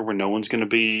corner where no one's going to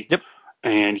be. Yep.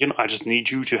 And, I just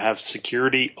need you to have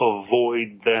security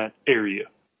avoid that area.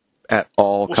 At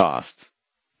all costs.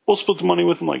 We'll split the money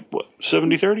with them, like, what,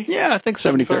 70-30? Yeah, I think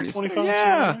 70-30. 25,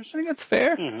 yeah, I think that's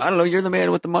fair. I don't know. You're the man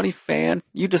with the money, fan.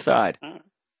 You decide.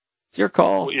 It's your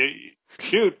call. Well,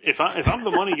 dude, if I'm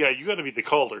the money guy, you got to be the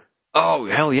caller. Oh,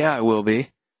 hell yeah, I will be.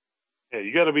 Yeah,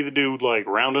 you got to be the dude, like,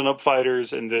 rounding up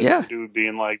fighters, and then the dude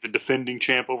being, like, the defending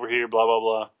champ over here, blah, blah,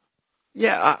 blah.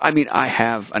 Yeah, I mean, I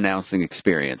have announcing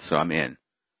experience, so I'm in.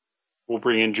 We'll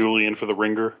bring in Julian for the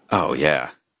ringer. Oh,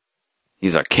 yeah.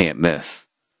 He's our can't miss.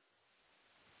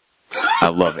 I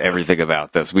love everything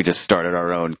about this. We just started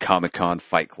our own Comic-Con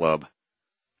fight club.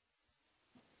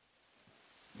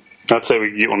 I'd say we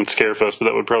could get one at Scarefest, but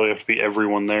that would probably have to be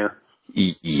everyone there.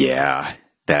 Yeah.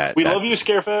 We love you,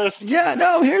 Scarefest. Yeah,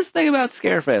 no, here's the thing about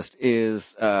Scarefest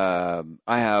is I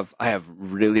have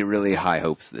really, really high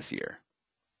hopes this year.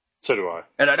 So do I.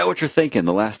 And I know what you're thinking.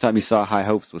 The last time you saw high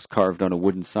hopes was carved on a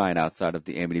wooden sign outside of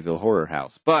the Amityville Horror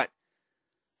House. But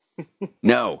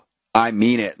no, I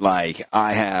mean it. Like,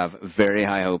 I have very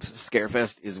high hopes.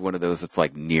 Scarefest is one of those that's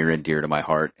like near and dear to my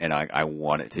heart, and I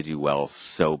want it to do well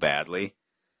so badly.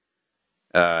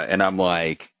 And I'm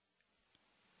like,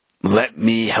 let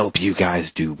me help you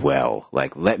guys do well.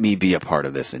 Like, let me be a part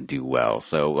of this and do well.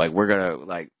 So, like, we're gonna,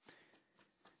 like,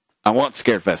 I want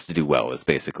Scarefest to do well is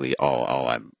basically all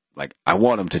I'm, like, I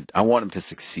want them to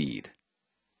succeed.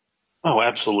 Oh,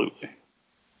 absolutely.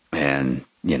 And,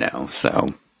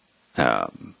 so,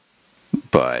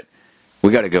 but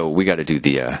we gotta do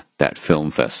that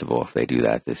film festival if they do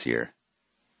that this year.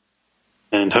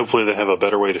 And hopefully they have a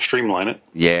better way to streamline it.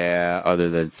 Yeah, other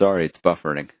than, sorry, it's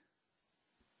buffering.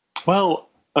 Well,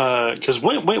 because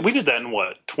we did that in,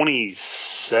 what,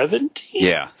 2017?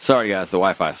 Yeah. Sorry, guys, the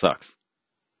Wi-Fi sucks.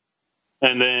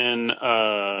 And then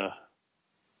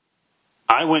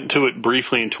I went to it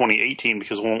briefly in 2018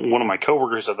 because one of my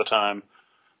coworkers at the time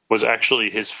was actually,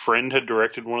 his friend had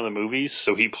directed one of the movies,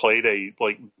 so he played a,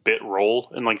 like, bit role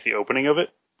in, like, the opening of it.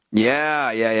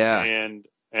 Yeah.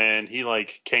 And he,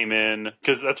 like, came in,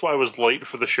 because that's why I was late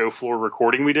for the show floor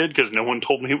recording we did, because no one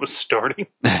told me it was starting.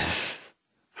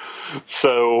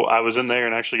 So I was in there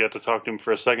and actually got to talk to him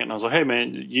for a second, and I was like, hey,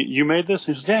 man, you made this?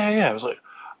 And he was like, yeah. I was like,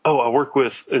 oh, I work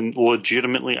with, and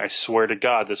legitimately, I swear to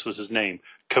God, this was his name,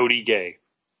 Cody Gay.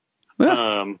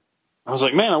 Yeah. I was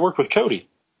like, man, I work with Cody.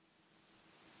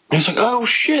 And he's like, oh,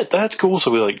 shit, that's cool.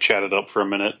 So we, like, chatted up for a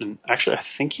minute, and actually, I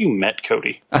think you met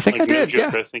Cody. I think I did,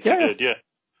 yeah. I think you did, yeah.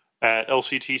 At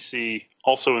LCTC,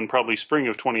 also in probably spring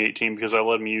of 2018, because I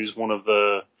let him use one of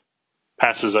the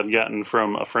passes I'd gotten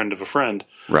from a friend of a friend.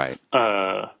 Right.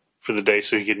 For the day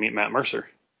so he could meet Matt Mercer.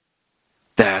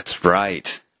 That's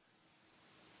right.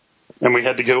 And we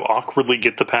had to go awkwardly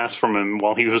get the pass from him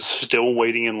while he was still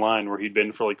waiting in line where he'd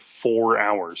been for like 4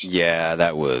 hours. Yeah,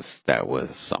 that was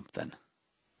something.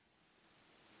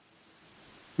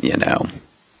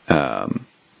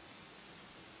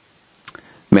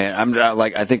 Man, I'm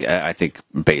like, I think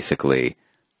basically,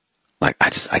 like,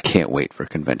 I can't wait for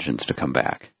conventions to come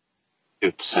back.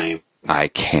 Dude, same. I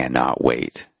cannot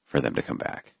wait for them to come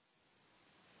back.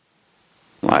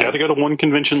 Like, yeah, they got to one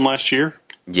convention last year.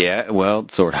 Yeah, well,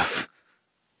 sort of.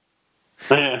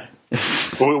 Yeah.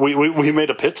 we made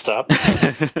a pit stop.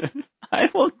 I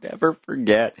will never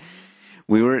forget.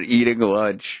 We were eating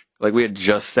lunch. Like, we had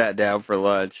just sat down for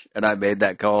lunch, and I made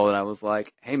that call, and I was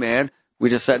like, hey, man, we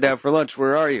just sat down for lunch.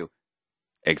 Where are you?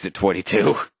 Exit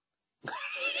 22.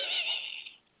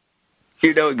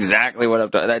 You know exactly what I'm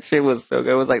talking. That shit was so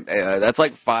good. It was like that's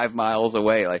like 5 miles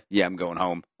away. Like, yeah, I'm going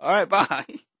home. All right, bye.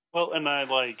 Well, and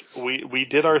we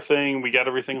did our thing. We got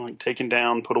everything like taken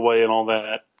down, put away, and all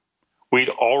that. We'd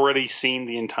already seen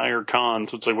the entire con,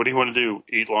 so it's like, what do you want to do?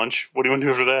 Eat lunch? What do you want to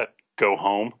do after that? Go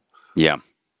home? Yeah.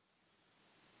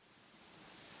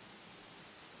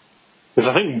 Because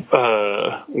I think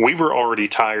we were already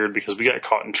tired because we got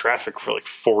caught in traffic for like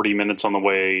 40 minutes on the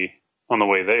way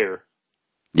there.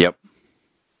 Yep.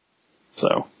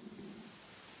 So,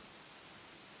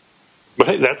 but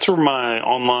hey, that's where my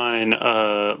online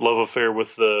love affair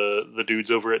with the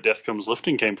dudes over at Death Comes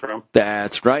Lifting came from.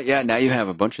 That's right. Yeah, now you have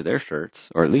a bunch of their shirts,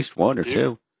 or at least one or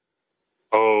two.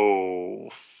 Oh.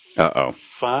 Uh-oh.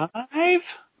 5?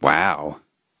 Wow.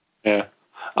 Yeah.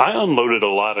 I unloaded a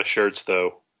lot of shirts,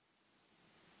 though.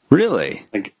 Really?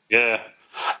 Like, yeah.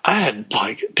 I had,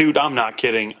 like, dude, I'm not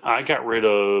kidding. I got rid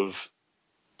of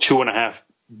 2.5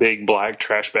 big black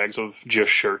trash bags of just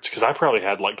shirts because I probably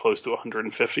had, like, close to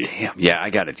 150. Damn. Yeah, I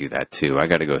got to do that, too. I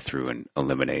got to go through and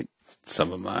eliminate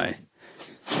some of my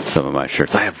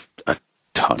shirts. I have a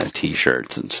ton of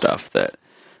T-shirts and stuff that,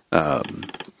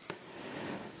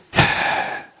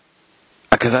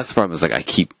 because that's the problem. Is like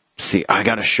I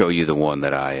got to show you the one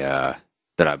that I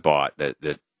bought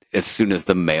that as soon as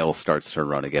the mail starts to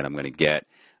run again, I'm going to get.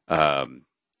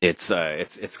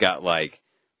 It's got like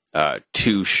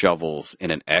 2 shovels in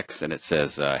an X, and it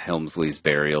says Helmsley's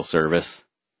Burial Service,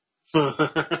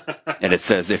 and it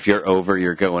says if you're over,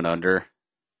 you're going under.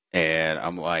 And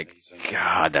I'm like,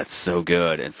 God, that's so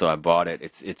good. And so I bought it.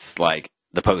 It's like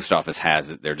the post office has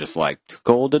it. They're just like, too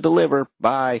cold to deliver.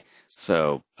 Bye.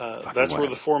 So that's where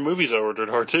the 4 movies I ordered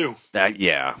are too.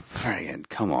 Yeah. Friggin',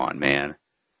 come on, man.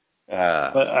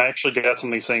 But I actually got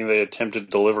something saying they attempted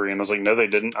delivery, and I was like, no, they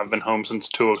didn't. I've been home since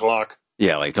 2:00.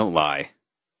 Yeah, like, don't lie.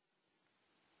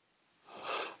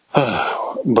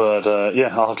 But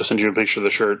yeah, I'll have to send you a picture of the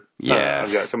shirt. Yes.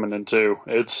 I've got coming in too.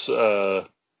 It's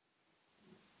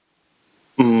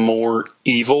more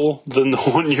evil than the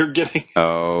one you're getting.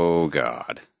 Oh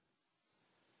God.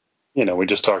 You know, we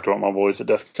just talked about my boys at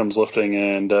Death Comes Lifting,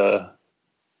 and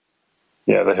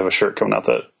yeah, they have a shirt coming out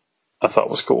that I thought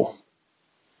was cool.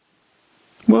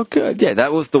 Well, good. Yeah,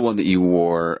 that was the one that you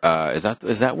wore. Is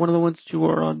that one of the ones that you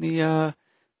wore on the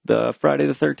Friday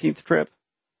the 13th trip?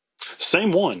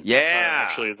 Same one. Yeah.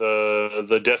 Actually,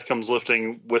 the Death Comes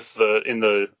Lifting with in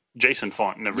the Jason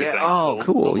font and everything. Yeah. Oh,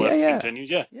 cool. Yeah. Continues.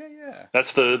 Yeah. Yeah.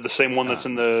 That's the same one that's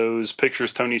in those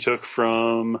pictures Tony took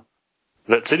from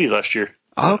Vet City last year.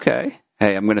 Okay.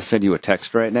 Hey, I'm going to send you a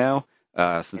text right now.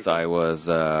 Since I was,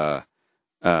 hold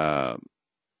on,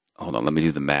 let me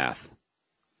do the math.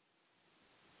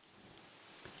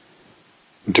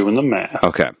 Doing the math.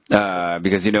 Okay.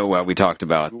 Because we talked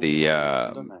about the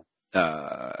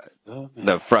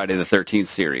Friday the 13th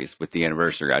series with the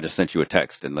anniversary. I just sent you a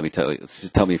text, and let me tell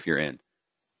me if you're in.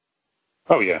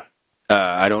 Oh yeah.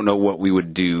 I don't know what we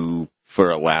would do for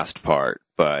a last part,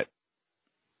 but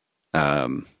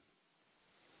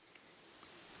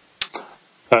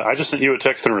I just sent you a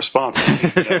text in response.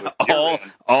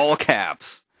 all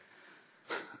caps.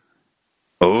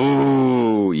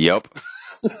 Oh, yep.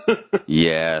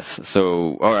 Yes.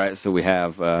 So, all right. So we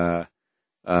have,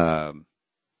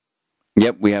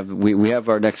 yep, we have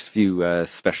our next few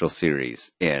special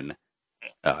series in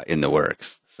the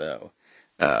works. So,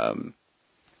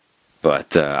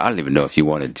 but I don't even know if you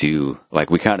want to do, like,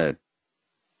 we kind of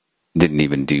didn't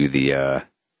even do the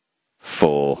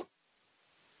full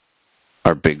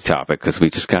our big topic because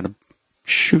we just kind of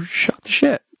shot the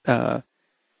shit.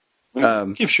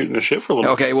 Keep shooting the shit for a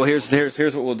little. Okay. Well, here's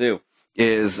what we'll do.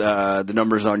 Is the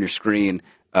numbers on your screen?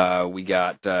 We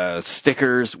got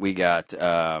stickers, we got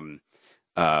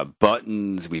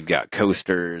buttons, we've got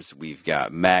coasters, we've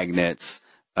got magnets.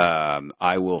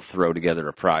 I will throw together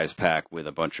a prize pack with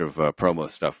a bunch of promo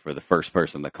stuff for the first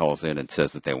person that calls in and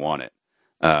says that they want it.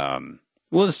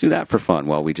 We'll just do that for fun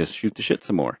while we just shoot the shit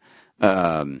some more.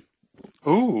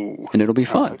 Ooh, and it'll be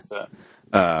fun. I like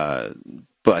that.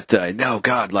 But no,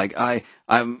 God, like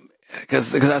I'm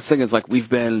because that's the thing is like we've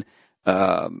been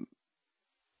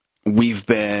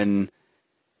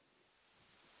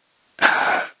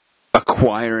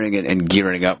acquiring and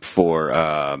gearing up for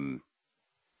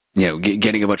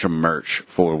getting a bunch of merch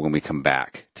for when we come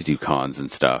back to do cons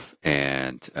and stuff,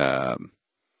 and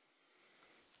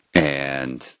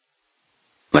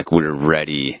like we're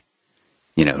ready.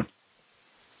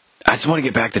 I just want to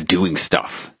get back to doing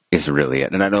stuff is really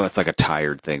it, and I know that's like a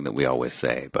tired thing that we always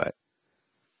say, but.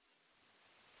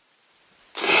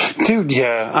 Dude,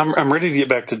 yeah, I'm ready to get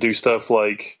back to do stuff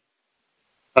like,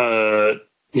 the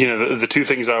 2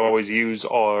 things I always use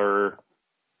are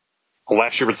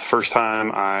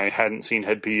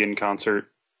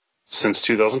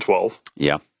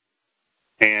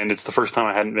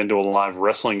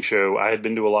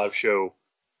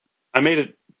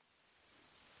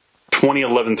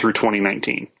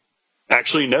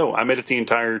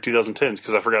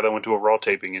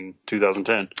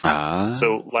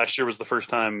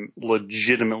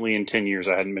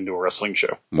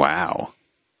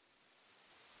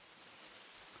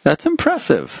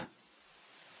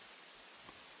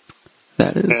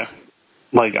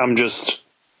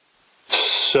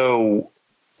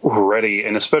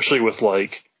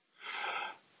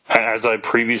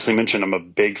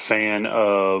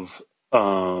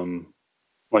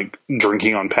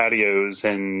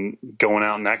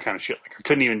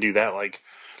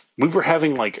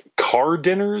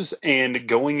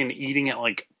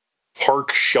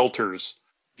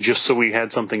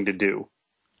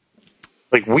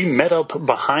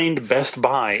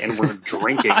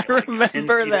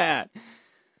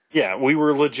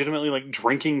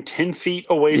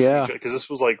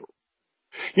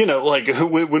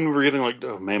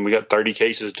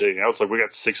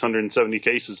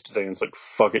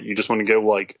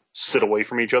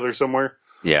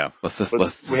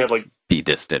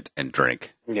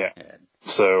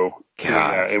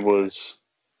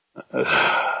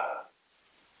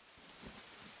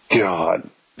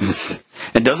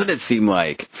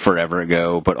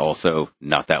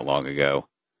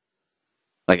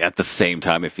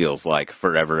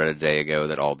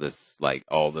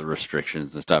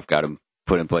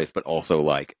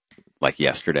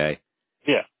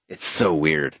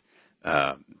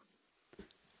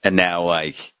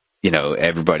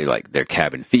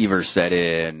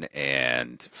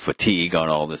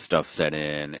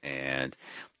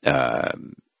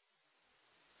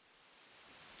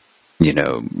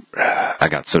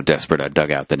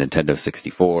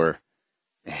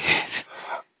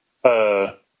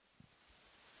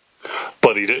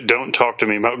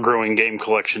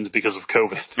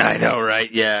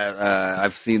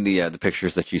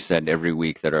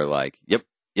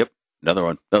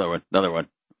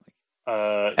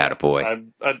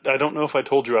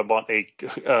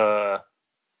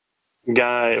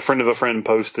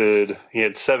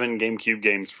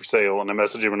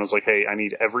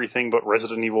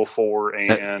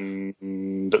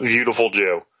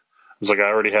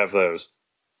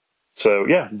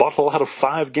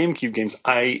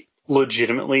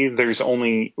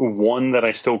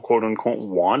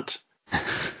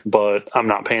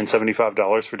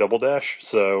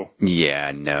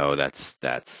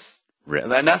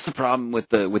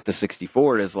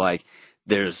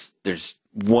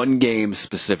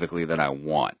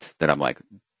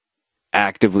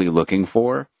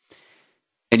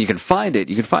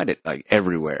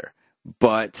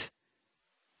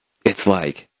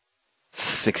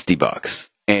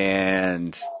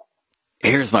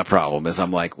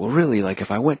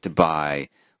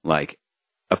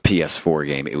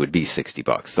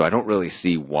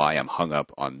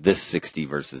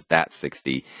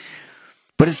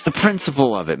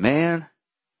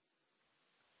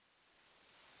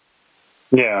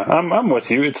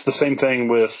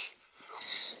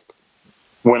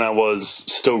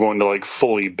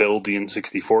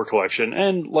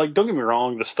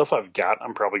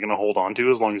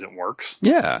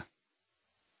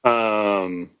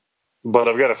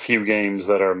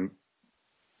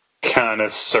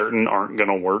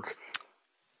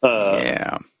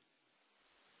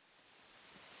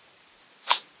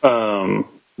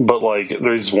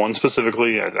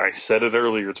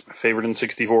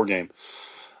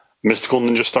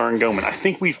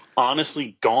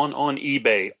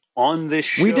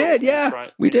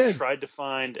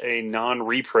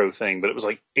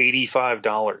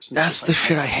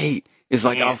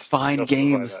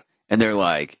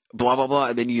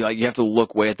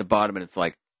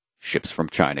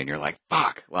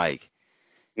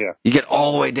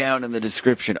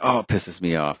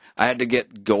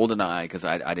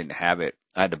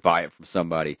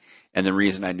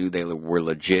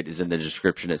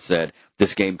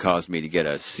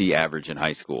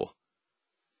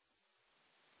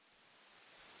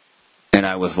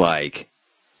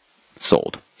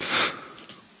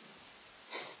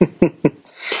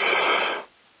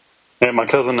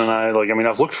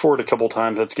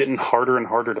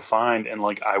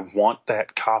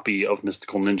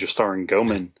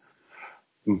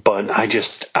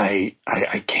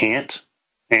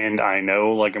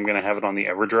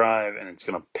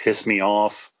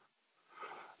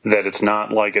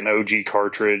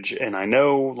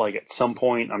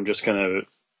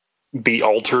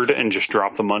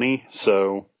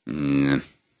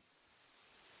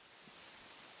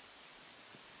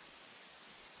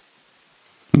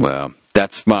Well,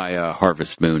 that's my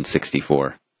Harvest Moon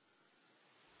 64.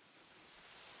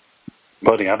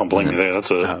 Buddy, I don't blame you there.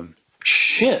 That's a...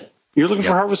 shit. You're looking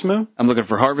for Harvest Moon? I'm looking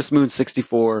for Harvest Moon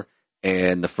 64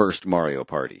 and the first Mario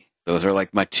Party. Those are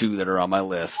like my two that are on my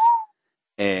list.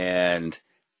 And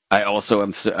I also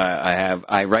am.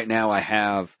 Right now I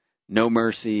have No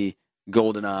Mercy,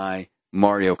 GoldenEye,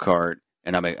 Mario Kart,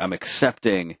 and I'm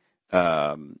accepting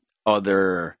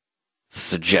other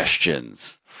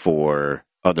suggestions for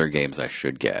other games I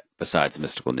should get besides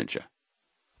Mystical Ninja.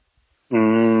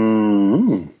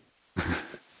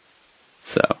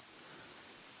 So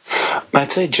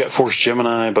I'd say Jet Force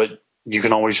Gemini, but you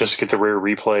can always just get the rare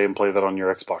replay and play that on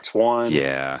your Xbox One.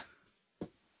 yeah.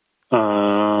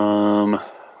 I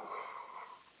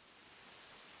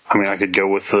mean, I could go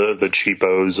with the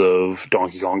cheapos of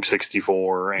Donkey Kong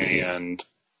 64 and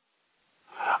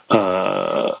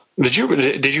did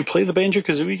you play the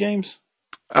Banjo-Kazooie games?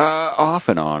 Off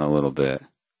and on a little bit.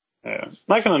 Yeah,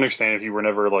 I can understand if you were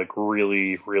never like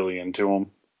really, really into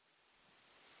them.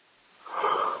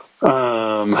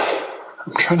 I'm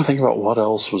trying to think about what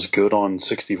else was good on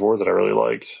 64 that I really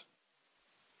liked.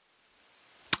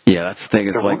 Yeah, that's the thing.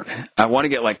 It's like I want to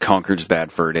get like Conker's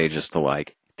Bad Fur Day just to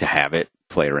have it,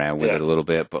 play around with it a little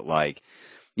bit, but like,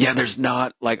 yeah, there's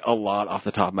not like a lot off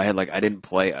the top of my head. Like, I didn't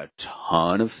play a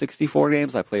ton of 64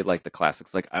 games. I played like the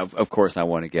classics. Like, of course, I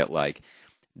want to get like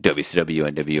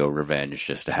WCW NWO Revenge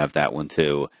just to have that one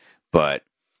too. But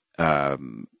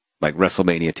like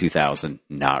WrestleMania 2000,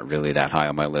 not really that high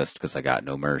on my list because I got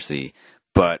No Mercy.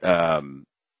 But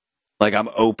like, I'm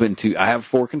open to. I have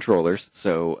 4 controllers,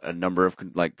 so a number of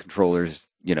like controllers.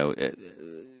 You know,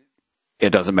 it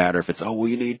doesn't matter if it's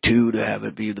you need 2 to have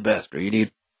it be the best, or you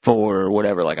need 4 or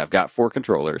whatever. Like, I've got 4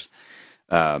 controllers.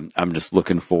 I'm just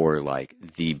looking for like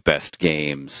the best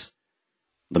games,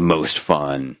 the most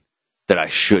fun that I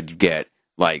should get.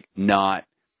 Like, not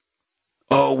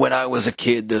when I was a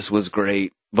kid this was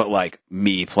great, but like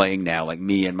me playing now, like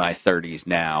me in my 30s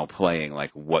now playing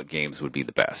like what games would be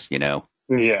the best, you know?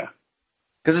 Yeah.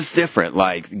 Because it's different,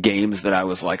 like, games that I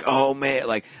was like, oh, man,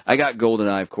 like, I got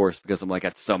GoldenEye, of course, because I'm like,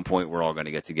 at some point, we're all going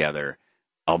to get together.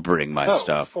 I'll bring my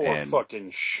stuff, and fucking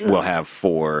sure. we'll have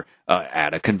 4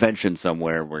 at a convention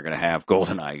somewhere. We're going to have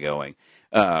GoldenEye going.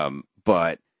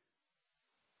 But,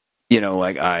 you know,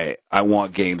 like, I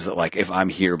want games that, like, if I'm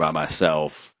here by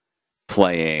myself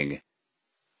playing,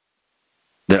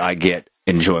 that I get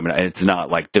enjoyment. It's not,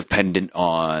 like, dependent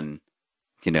on,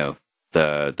 you know,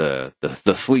 the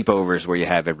sleepovers where you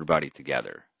have everybody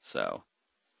together. So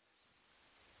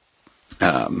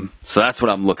that's what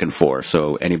I'm looking for.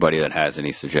 So anybody that has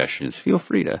any suggestions, feel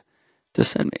free to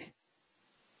send me.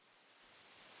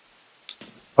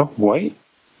 Oh, wait.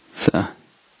 So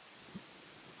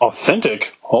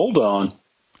Authentic? Hold on.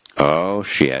 Oh,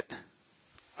 shit.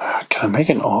 Can I make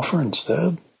an offer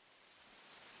instead?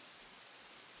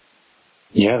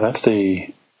 Yeah, that's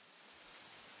the...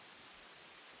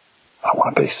 I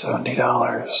want to pay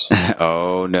 $70.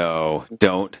 Oh, no.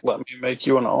 Don't. Let me make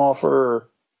you an offer.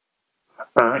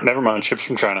 All right, never mind. Ships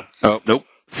from China. Oh, nope.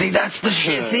 See, that's the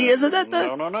shit. See, isn't that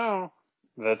the... No.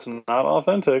 That's not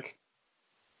authentic.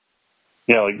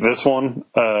 Yeah, like this one,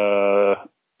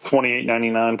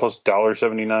 $28.99 plus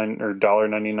 $1.79 or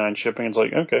 $1.99 shipping. It's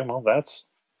like, okay, well, that's...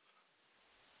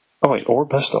 Oh, wait, or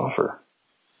best offer.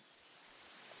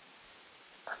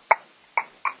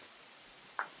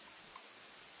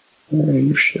 Where are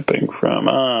you shipping from?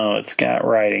 Oh, it's got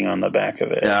writing on the back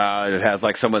of it. It has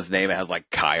like someone's name. It has like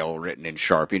Kyle written in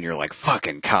Sharpie, and you're like,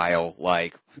 fucking Kyle.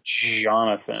 Like,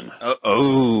 Jonathan.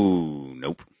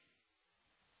 Nope.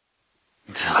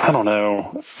 I don't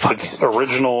know. It's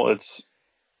original. It's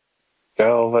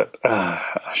velvet.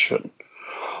 I shouldn't.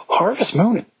 Harvest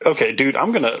Moon. Okay, dude,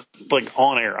 I'm going to, like,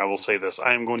 on air, I will say this.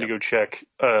 I am going to go check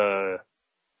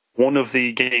one of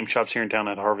the game shops here in town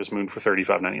at Harvest Moon for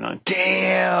 $35.99.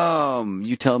 Damn!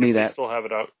 You tell me that. If they still have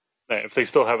it out. If they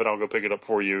still have it, I'll go pick it up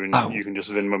for you, and you can just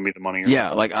Venmo me the money.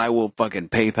 Yeah, like, I will fucking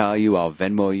PayPal you. I'll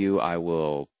Venmo you. I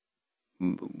will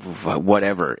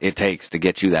whatever it takes to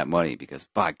get you that money, because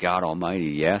by God Almighty,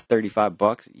 yeah,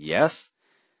 $35, yes.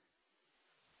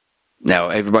 Now,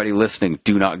 everybody listening,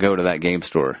 do not go to that game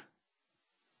store.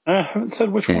 I haven't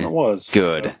said which one it was.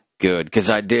 Good. So. Good, because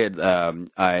I did.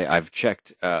 I've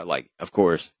checked, like, of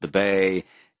course, the Bay,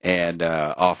 and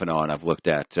off and on I've looked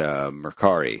at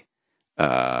Mercari,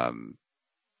 and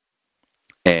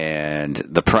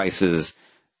the prices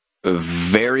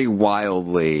vary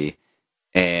wildly,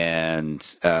 and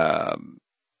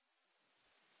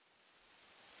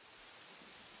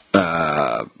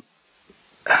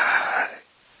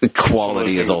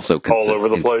quality is also consistent. All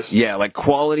over the place. Yeah, like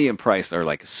quality and price are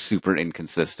like super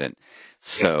inconsistent.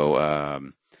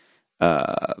 So,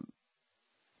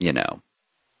 you know,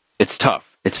 it's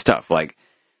tough. It's tough. Like,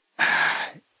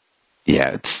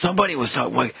 yeah, somebody was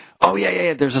talking, like, oh,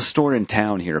 yeah. There's a store in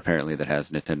town here, apparently, that has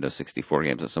Nintendo 64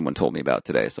 games that someone told me about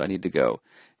today. So I need to go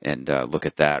and look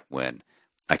at that when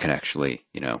I can actually,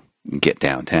 you know, get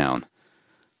downtown.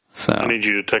 So I need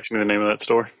you to text me the name of that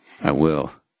store. I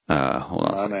will. Hold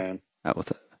on. My man.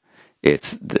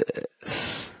 It's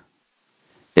this.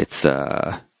 It's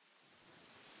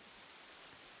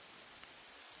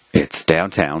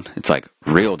downtown. It's like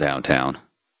real downtown.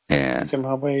 And Making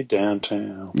my way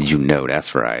downtown. you know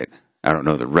that's right. I don't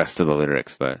know the rest of the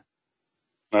lyrics, but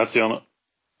That's the only.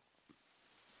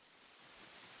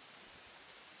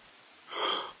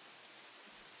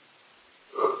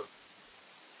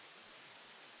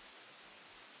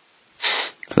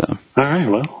 so All right,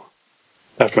 well,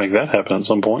 have to make that happen at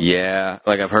some point. yeah,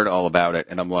 like I've heard all about it,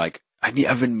 and I'm like,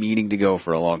 I've been meaning to go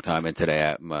for a long time. And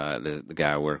today, the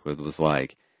guy I work with was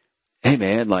like, "Hey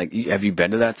man, like, have you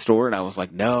been to that store?" And I was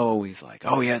like, "No." He's like,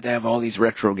 "Oh yeah, they have all these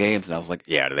retro games." And I was like,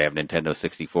 "Yeah, do they have Nintendo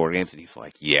 64 games?" And he's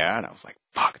like, "Yeah." And I was like,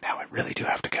 "Fuck, now I really do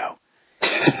have to go."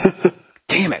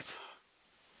 Damn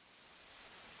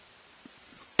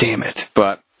it.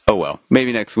 But oh well,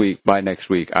 maybe next week. By next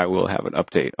week, I will have an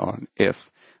update on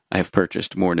if I have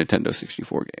purchased more Nintendo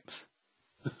 64 games.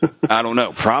 I don't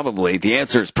know. Probably. The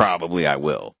answer is probably I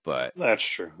will, but That's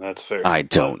true. That's fair. I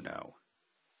don't know.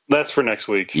 That's for next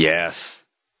week. Yes.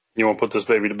 You want to put this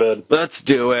baby to bed? Let's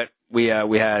do it. We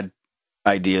had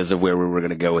ideas of where we were going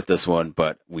to go with this one,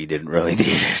 but we didn't really need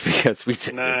it because we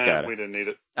just got it. We didn't need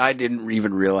it. I didn't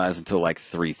even realize until like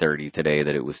 3:30 today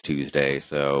that it was Tuesday.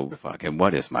 So fucking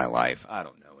what is my life? I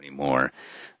don't know anymore.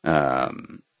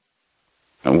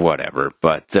 Whatever.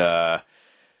 But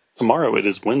Tomorrow it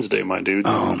is Wednesday, my dudes.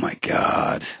 oh my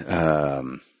god.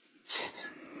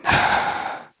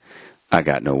 I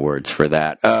got no words for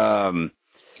that. You're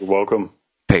welcome.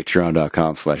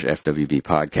 Patreon.com/FWB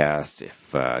podcast.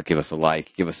 If give us a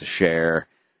like, give us a share,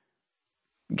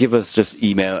 give us just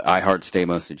email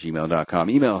iHeartStamos@gmail.com.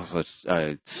 Email us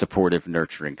a supportive,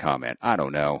 nurturing comment. I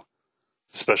don't know.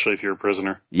 Especially if you're a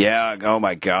prisoner. Yeah. Oh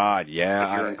my God. Yeah.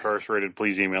 If you're incarcerated,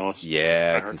 please email us.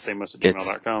 Yeah.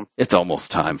 iHeartStamos@gmail.com. It's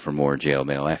almost time for more jail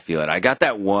mail. I feel it. I got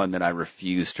that one that I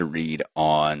refuse to read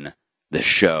on the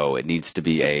show. It needs to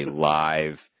be a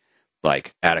live,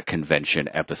 like at a convention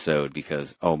episode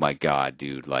because, oh my God,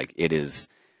 dude, like it is,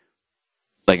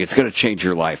 like it's going to change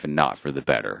your life and not for the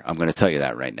better. I'm going to tell you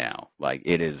that right now. Like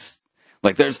it is,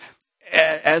 like there's,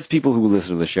 as people who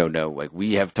listen to the show know, like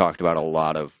we have talked about a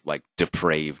lot of like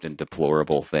depraved and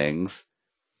deplorable things.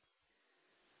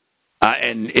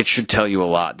 And it should tell you a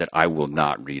lot that I will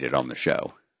not read it on the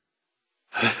show.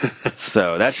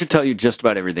 So that should tell you just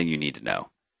about everything you need to know.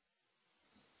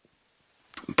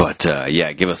 But,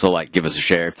 yeah, give us a like, give us a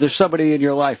share. If there's somebody in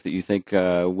your life that you think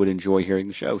would enjoy hearing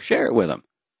the show, share it with them.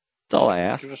 That's all I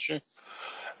ask.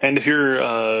 And if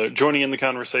you're joining in the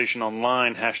conversation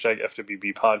online, hashtag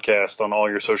FWB podcast on all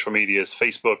your social medias,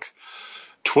 Facebook,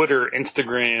 Twitter,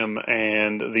 Instagram,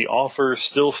 and the offer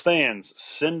still stands.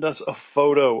 Send us a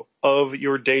photo of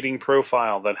your dating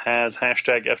profile that has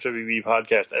hashtag FWB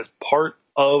podcast as part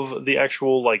of the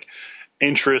actual like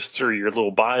interests or your little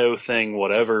bio thing,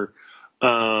 whatever.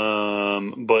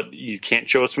 But you can't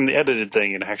show us from the edited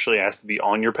thing. It actually has to be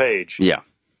on your page. Yeah.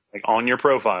 Like on your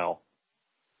profile.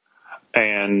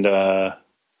 And,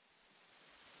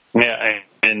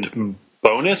 and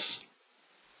bonus,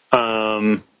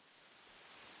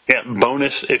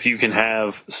 bonus if you can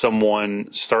have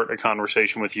someone start a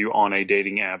conversation with you on a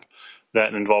dating app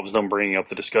that involves them bringing up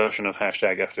the discussion of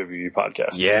hashtag FWB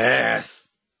podcast. Yes.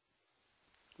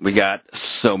 We got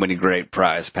so many great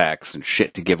prize packs and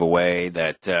shit to give away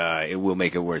that it will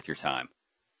make it worth your time.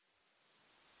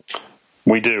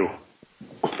 We do.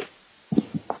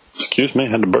 Excuse me, I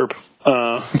had to burp.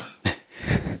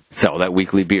 It's all that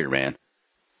weekly beer, man.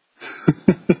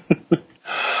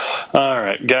 All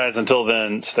right, guys, until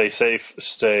then, stay safe,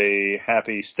 stay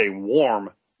happy, stay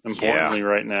warm, importantly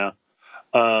right now.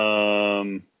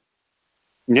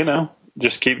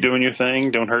 Just keep doing your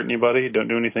thing. Don't hurt anybody. Don't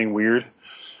do anything weird.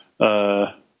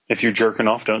 If you're jerking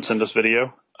off, don't send us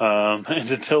video. And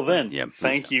until then,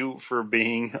 thank you for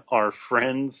being our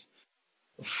friends.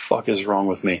 The fuck is wrong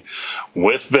with me?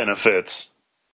 With benefits.